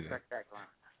crazy.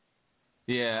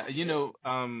 Yeah,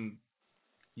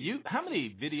 how many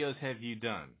videos have you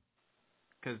done?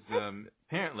 Because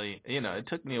apparently, it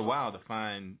took me a while to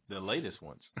find the latest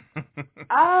ones.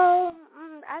 I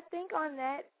think on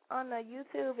the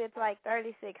YouTube it's like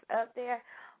 36 up there,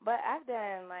 but I've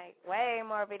done like way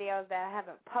more videos that I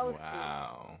haven't posted.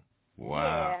 Wow.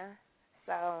 Yeah.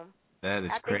 So that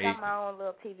is I crazy. think I'm my own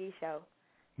little TV show.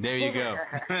 There you go.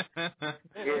 Yeah,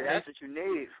 that's what you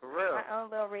need, for real. My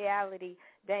own little reality,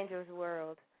 Dangerous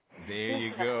World. There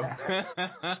you go.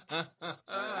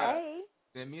 Hey.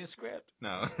 Send me a script.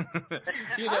 No.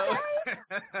 Dangerous.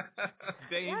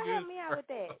 Y'all help me out with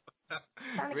that.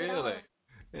 Really?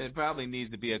 It probably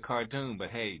needs to be a cartoon, but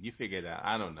hey, you figure it out.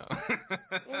 I don't know.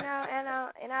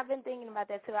 And I've been thinking about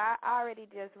that too. I already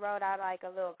just wrote out like a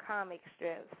little comic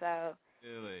strip, so.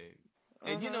 Really?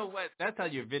 And you know what? That's how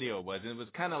your video was. And it was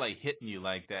kind of like hitting you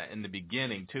like that in the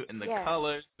beginning too. And the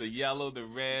colors, the yellow, the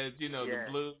red, the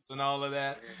blues and all of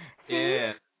that.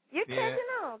 Yeah. You're catching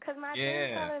on because my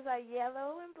theme colors are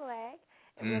yellow and black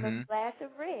and with a splash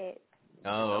of red.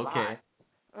 Oh, okay.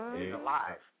 He's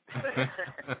alive.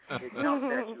 It jumps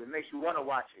at you. It makes you want to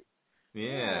watch it.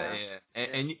 Yeah.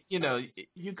 And you know,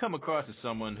 you come across as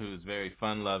someone who's very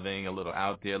fun-loving, a little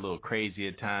out there, a little crazy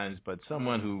at times, but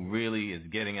someone who really is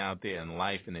getting out there in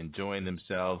life and enjoying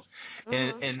themselves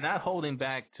and not holding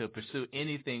back to pursue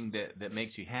anything that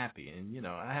makes you happy. And, you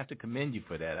know, I have to commend you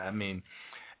for that. I mean,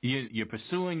 you're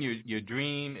pursuing your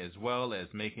dream as well as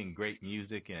making great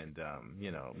music and,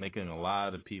 you know, making a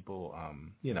lot of people,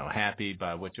 you know, happy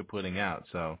by what you're putting out.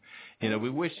 So, you know, we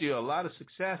wish you a lot of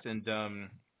success and,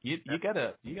 You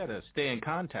gotta stay in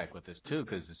contact with us too,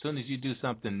 because as soon as you do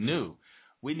something new,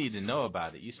 we need to know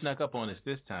about it. You snuck up on us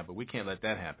this time, but we can't let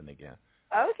that happen again.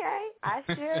 Okay, I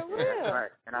sure will. That's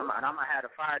right. And I'm gonna have a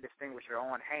fire extinguisher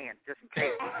on hand just in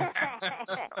case.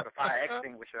 The fire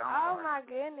extinguisher on. Oh my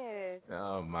goodness.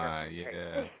 Oh my,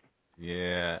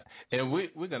 yeah. And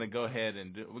we're gonna go ahead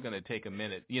and we're gonna take a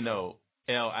minute. You know,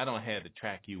 Elle, I don't have the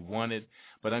track you wanted,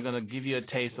 but I'm gonna give you a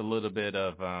taste a little bit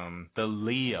of the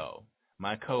Leo,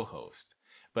 my co-host.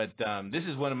 But this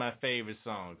is one of my favorite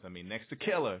songs. I mean, next to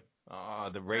Killer,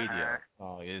 the radio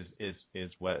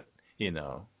is what, you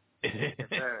know,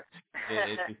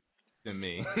 it's to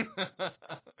me.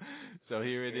 So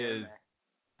here it is,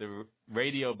 the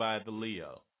radio by the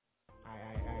Leo. All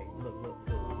right. Look.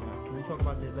 Can we talk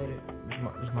about this later? This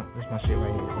my shit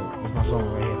right here. This is my song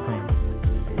right here playing.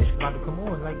 It's about to come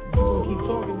on. Like, you gonna keep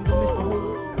talking, we gonna miss the whole.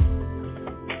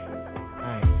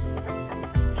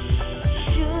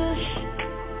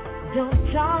 Don't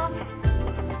talk.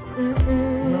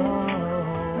 No.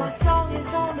 My song is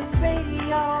on the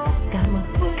radio. Got my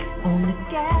foot on the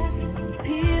gas and I'm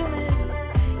peeling.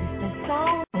 It's that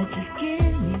song that just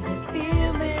gives me the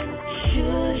feeling.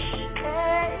 Shush.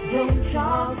 Hey. Don't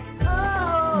talk.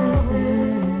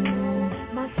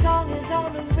 My song is on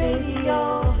the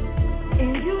radio.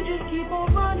 And you just keep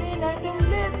on running at them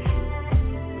lips.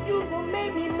 You gon'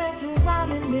 make me mess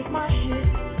around and miss my shit.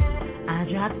 I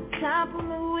drop the top of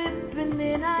the whip and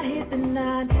then I hit the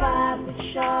 9-5 with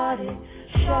shorty.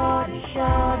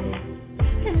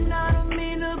 And I don't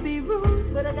mean to be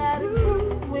rude, but I gotta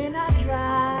prove when I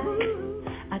drive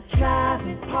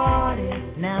and party.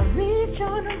 Now reach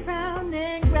on around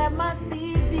and grab my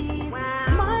CD.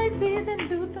 Wow. Might be the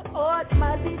Luther or it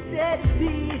might be Teddy B.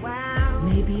 Wow.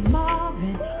 Maybe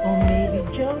Marvin or maybe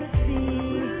Jodeci.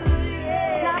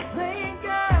 Stop playing,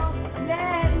 girl,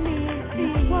 let me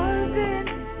see. Swerving,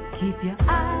 keep your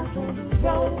eyes on the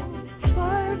road.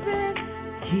 Swerving,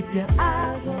 keep your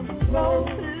eyes on the road.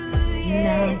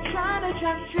 Now I'm trying to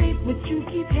drive straight, but you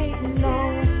keep hating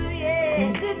on.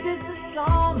 And this is the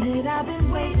song that I've been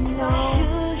waiting on.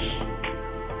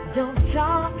 Shush, don't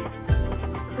talk.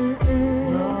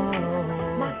 No.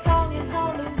 My song is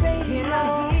on the radio.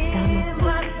 Got my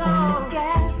foot on the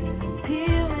gas and I'm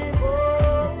peeling. It's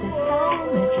the song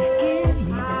that just gives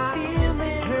me the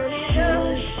feeling.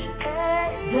 Shush,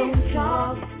 don't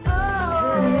talk.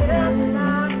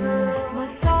 My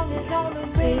song is on the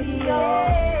radio.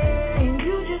 And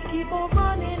you just keep on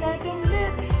running at them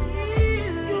lips.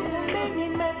 You gon' make me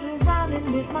mess around and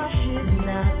miss my shit.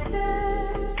 Now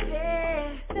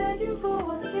there you go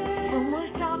again. So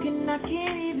much talking I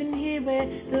can't even hear where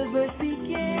the verse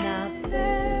begins.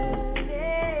 Now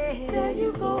there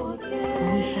you go again. I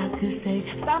wish I could say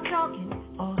stop talking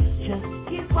or just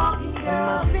keep walking,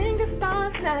 girl. My fingers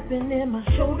start snapping and my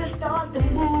shoulders start to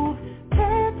move.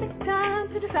 Perfect time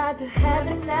to decide to have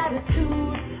an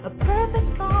attitude. A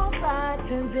perfect song ride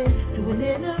turns into an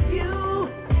interview.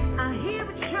 I hear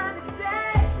what you're trying to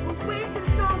say, but wait till the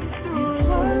song is through. You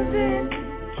swerving,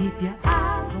 keep your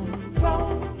eyes on the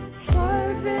road.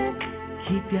 Swerving,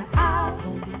 keep your eyes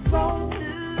on the road.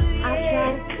 I try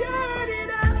to turn it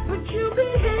up, but you be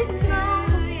hating on.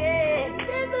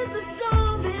 This is the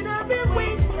song that I've been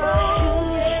waiting on.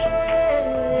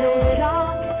 Don't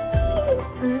talk.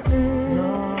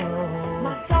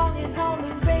 My song is on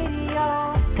the radio.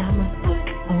 Got my foot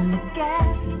on the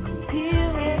gas and I'm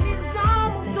peeling. It's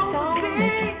almost so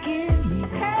big. Give me the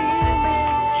feeling.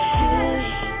 Shush,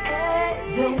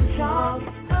 don't talk.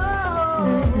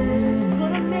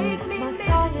 Gonna make me. My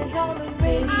song is on the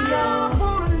radio. I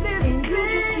wanna listen. And you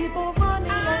just keep on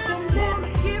running like them lips.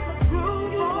 Keep a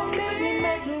groove. You gon' make me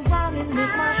mess around and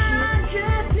miss my shit. I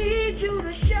just need you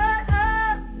to shut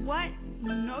up. What?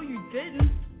 No, you didn't.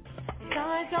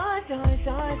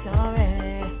 Sorry.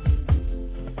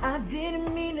 I didn't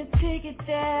mean to take it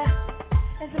there.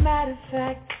 As a matter of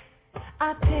fact,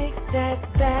 I take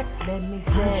that back. Let me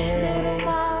say, little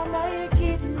mama, you're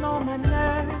getting on my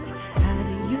nerves. How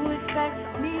do you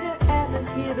expect me to ever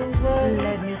hear the word?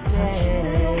 Let me say,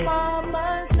 little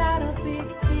mama, it's not a big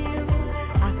deal.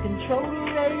 I control the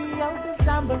radio 'cause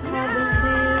I'm behind the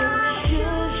wheel.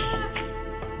 Shush.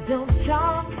 don't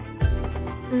talk.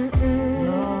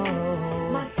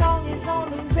 No. My song is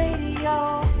on the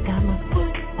radio. Got my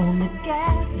foot on the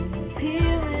gas and I'm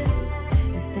peeling.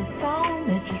 It's the song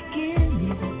that just gives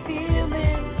me the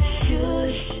feeling.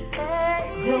 Shush,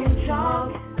 don't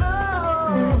talk.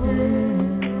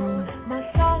 My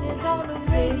song is on the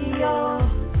radio,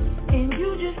 and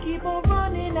you just keep on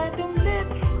running at them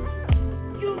lips.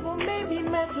 You gon' make me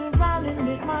mess around and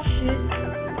miss my shit.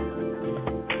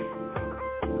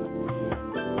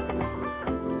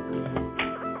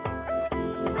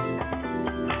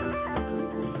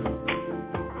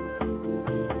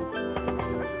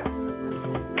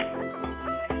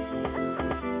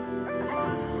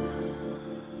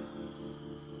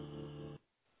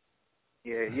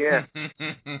 Yeah.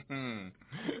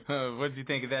 What did you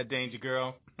think of that, Daanja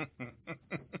Grl?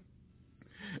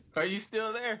 Are you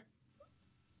still there?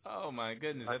 Oh my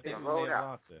goodness! I think we may have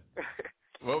lost her.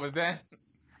 What was that?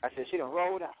 I said she done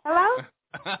rolled out. Hello?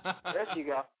 There she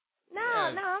go. No,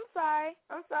 I'm sorry.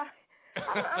 I'm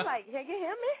like, can you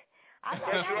hear me? I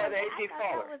thought Yes, you are the 18th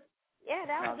caller.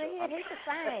 That was it. He could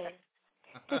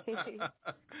sing.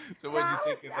 So what did you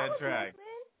think of that track?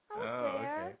 I was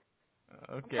there.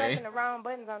 Okay. I'm pressing the wrong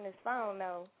buttons on this phone,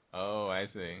 though. Oh, I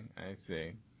see.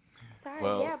 Sorry,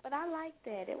 well, but I liked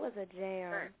that. It was a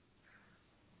jam.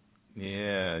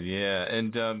 Yeah.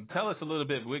 And tell us a little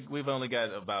bit. We've only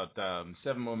got about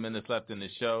 7 more minutes left in the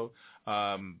show.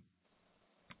 Are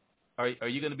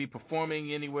you going to be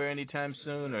performing anywhere anytime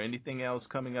soon, or anything else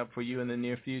coming up for you in the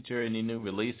near future? Any new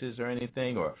releases or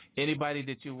anything, or anybody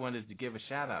that you wanted to give a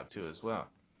shout out to as well?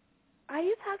 Are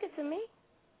you talking to me?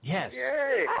 Yes.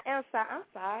 Yay. I'm sorry.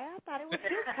 I thought it was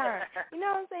your turn. You know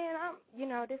what I'm saying?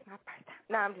 This is my first time.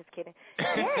 No, I'm just kidding.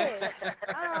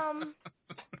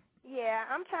 Yeah.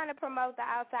 I'm trying to promote the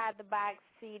Outside the Box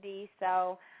CD,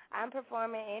 so I'm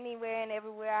performing anywhere and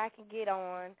everywhere I can get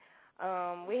on.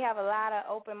 We have a lot of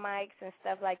open mics and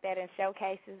stuff like that and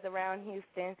showcases around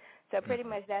Houston, so pretty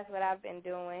much that's what I've been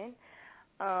doing.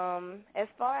 As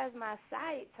far as my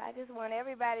sites, I just want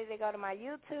everybody to go to my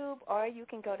YouTube, or you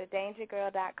can go to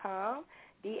daanjagrl.com,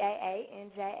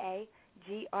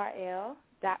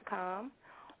 DAANJAGRL.com,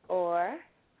 or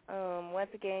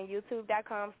once again,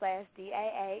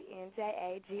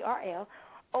 youtube.com/DAANJAGRL,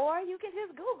 or you can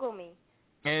just Google me,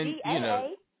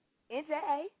 DAANJAGRL.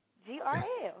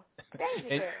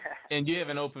 And you have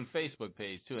an open Facebook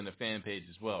page, too, and a fan page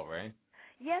as well, right?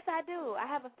 Yes, I do. I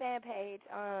have a fan page,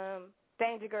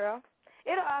 Daanja Grl.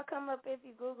 It'll all come up if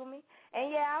you Google me.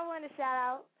 And yeah, I want to shout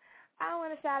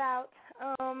out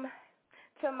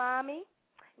to Mommy,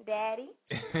 Daddy,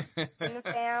 and the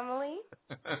family,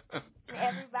 and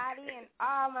everybody, and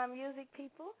all my music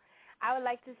people. I would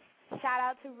like to shout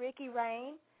out to Ricky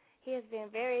Rain. He has been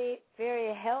very,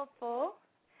 very helpful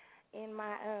in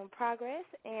my progress.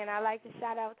 And I'd like to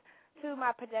shout out to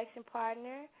my production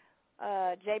partner,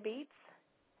 J Beats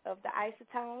of the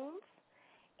Isotones.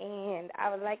 And I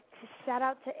would like to shout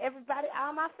out to everybody,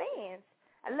 all my fans.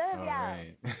 I love y'all.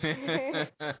 Right.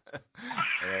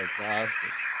 That's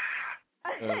awesome.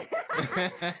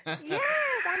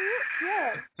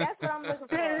 Yes, that's what I'm looking for.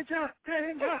 Danger.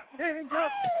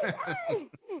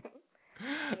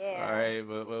 Yeah. All right.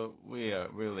 Well, we are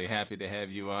really happy to have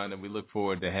you on, and we look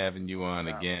forward to having you on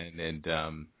again. And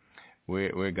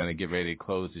we're going to get ready to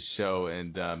close the show.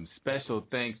 And special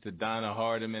thanks to Donna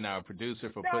Hardiman, our producer,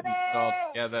 for putting this all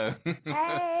together.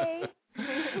 Hey.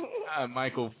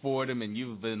 Michael Fordham, and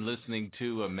you've been listening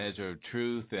to A Measure of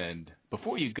Truth. And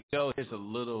before you go, here's a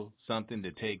little something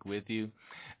to take with you.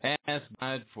 Ask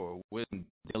God for wisdom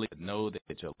daily to know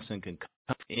that your lesson can come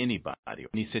from anybody, or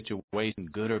any situation,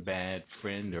 good or bad,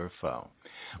 friend or foe.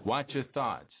 Watch your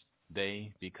thoughts.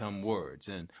 They become words.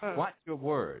 And watch your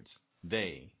words.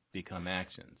 They become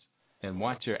actions. And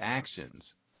watch your actions.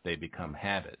 They become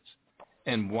habits.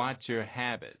 And watch your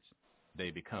habits. They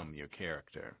become your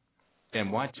character. And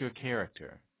watch your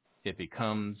character. It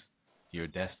becomes your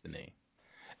destiny.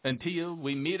 Until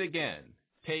we meet again,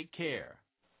 take care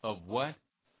of what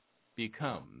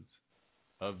becomes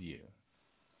of you.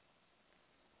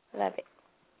 Love it.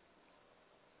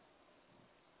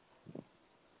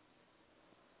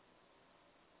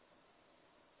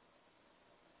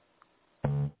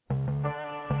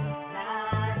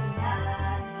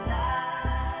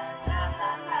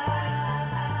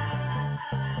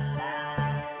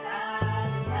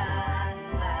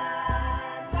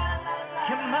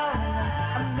 Come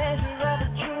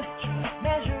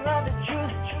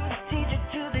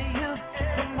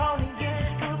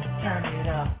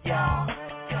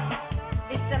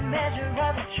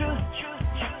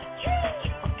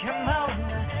on,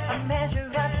 a measure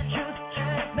of the truth,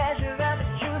 measure of the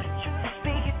truth,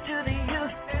 speak it to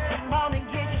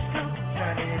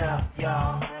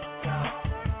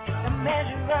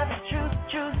measure of the truth,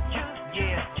 truth, truth.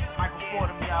 Yeah, Michael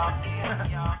Fordham, y'all.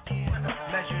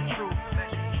 Measure of truth.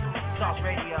 Talk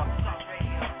radio.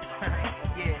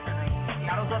 Yeah.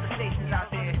 Now those other stations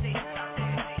out there, they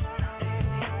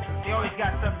always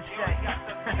got something to say.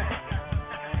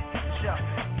 Sure.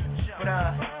 But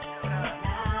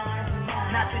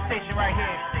not this station right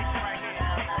here.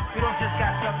 We don't just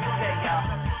got something to say, y'all.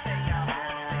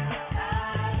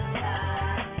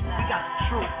 We got the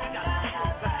truth.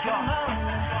 Let's go.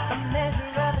 A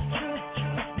measure of the truth,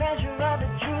 measure of the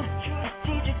truth.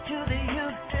 Teach it to the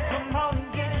youth. Come on and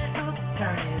get your scoop.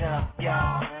 Turn it up,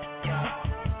 y'all.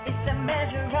 It's a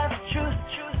measure of the truth.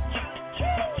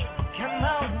 Come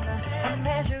on, a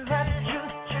measure of the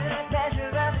truth, measure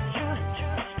of the truth.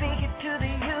 Speak it to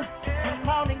the youth. Come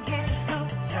on and get your scoop.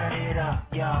 Turn it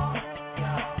up, y'all.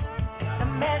 A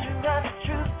measure of the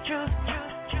truth, truth,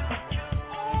 truth, truth.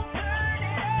 Turn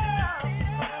it up.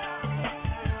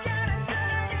 Gotta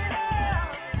turn it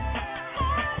up.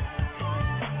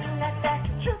 Let that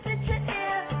truth hit your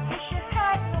ear. You should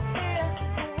have no fear.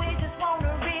 We just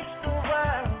wanna reach the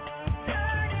world.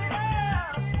 Turn it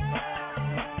up.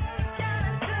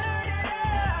 Gotta turn it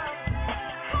up.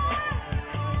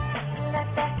 Let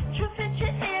that truth hit your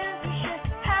ear. You should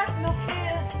have no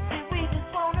fear. See, we just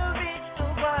wanna reach the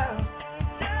world.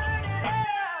 Turn it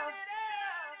up.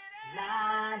 La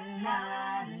la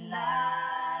la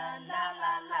la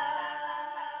la la.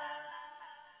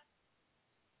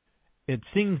 It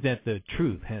seems that the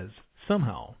truth has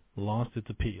somehow lost its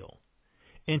appeal.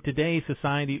 In today's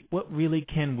society, what really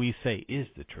can we say is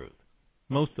the truth?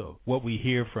 Most of what we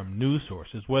hear from news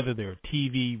sources, whether they're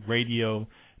TV, radio,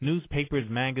 newspapers,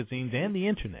 magazines, and the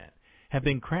internet, have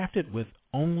been crafted with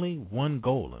only one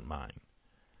goal in mind: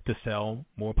 to sell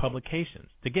more publications,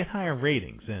 to get higher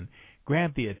ratings, and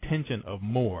grab the attention of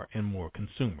more and more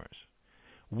consumers.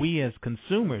 We as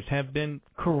consumers have been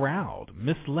corralled,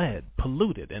 misled,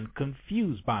 polluted, and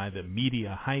confused by the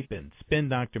media hype and spin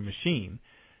doctor machine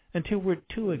until we're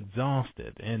too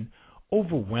exhausted and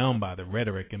overwhelmed by the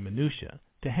rhetoric and minutia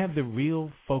to have the real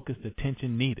focused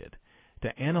attention needed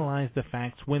to analyze the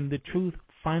facts when the truth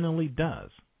finally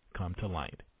does come to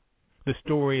light. The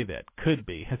story that could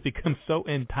be has become so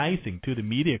enticing to the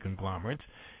media conglomerates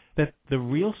that the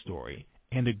real story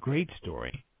and a great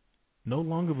story no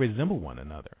longer resemble one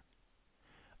another.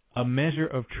 A Measure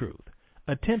of Truth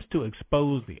attempts to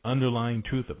expose the underlying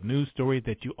truth of news stories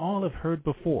that you all have heard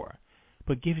before,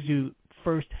 but gives you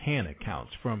first-hand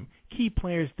accounts from key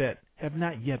players that have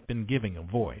not yet been given a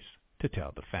voice to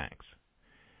tell the facts.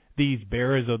 These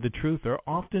bearers of the truth are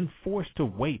often forced to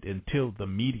wait until the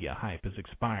media hype has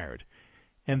expired,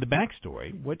 and the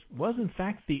backstory, which was in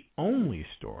fact the only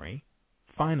story,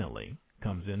 finally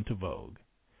comes into vogue.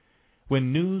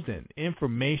 When news and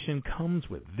information comes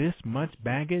with this much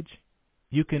baggage,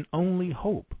 you can only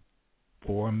hope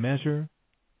for a measure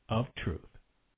of truth.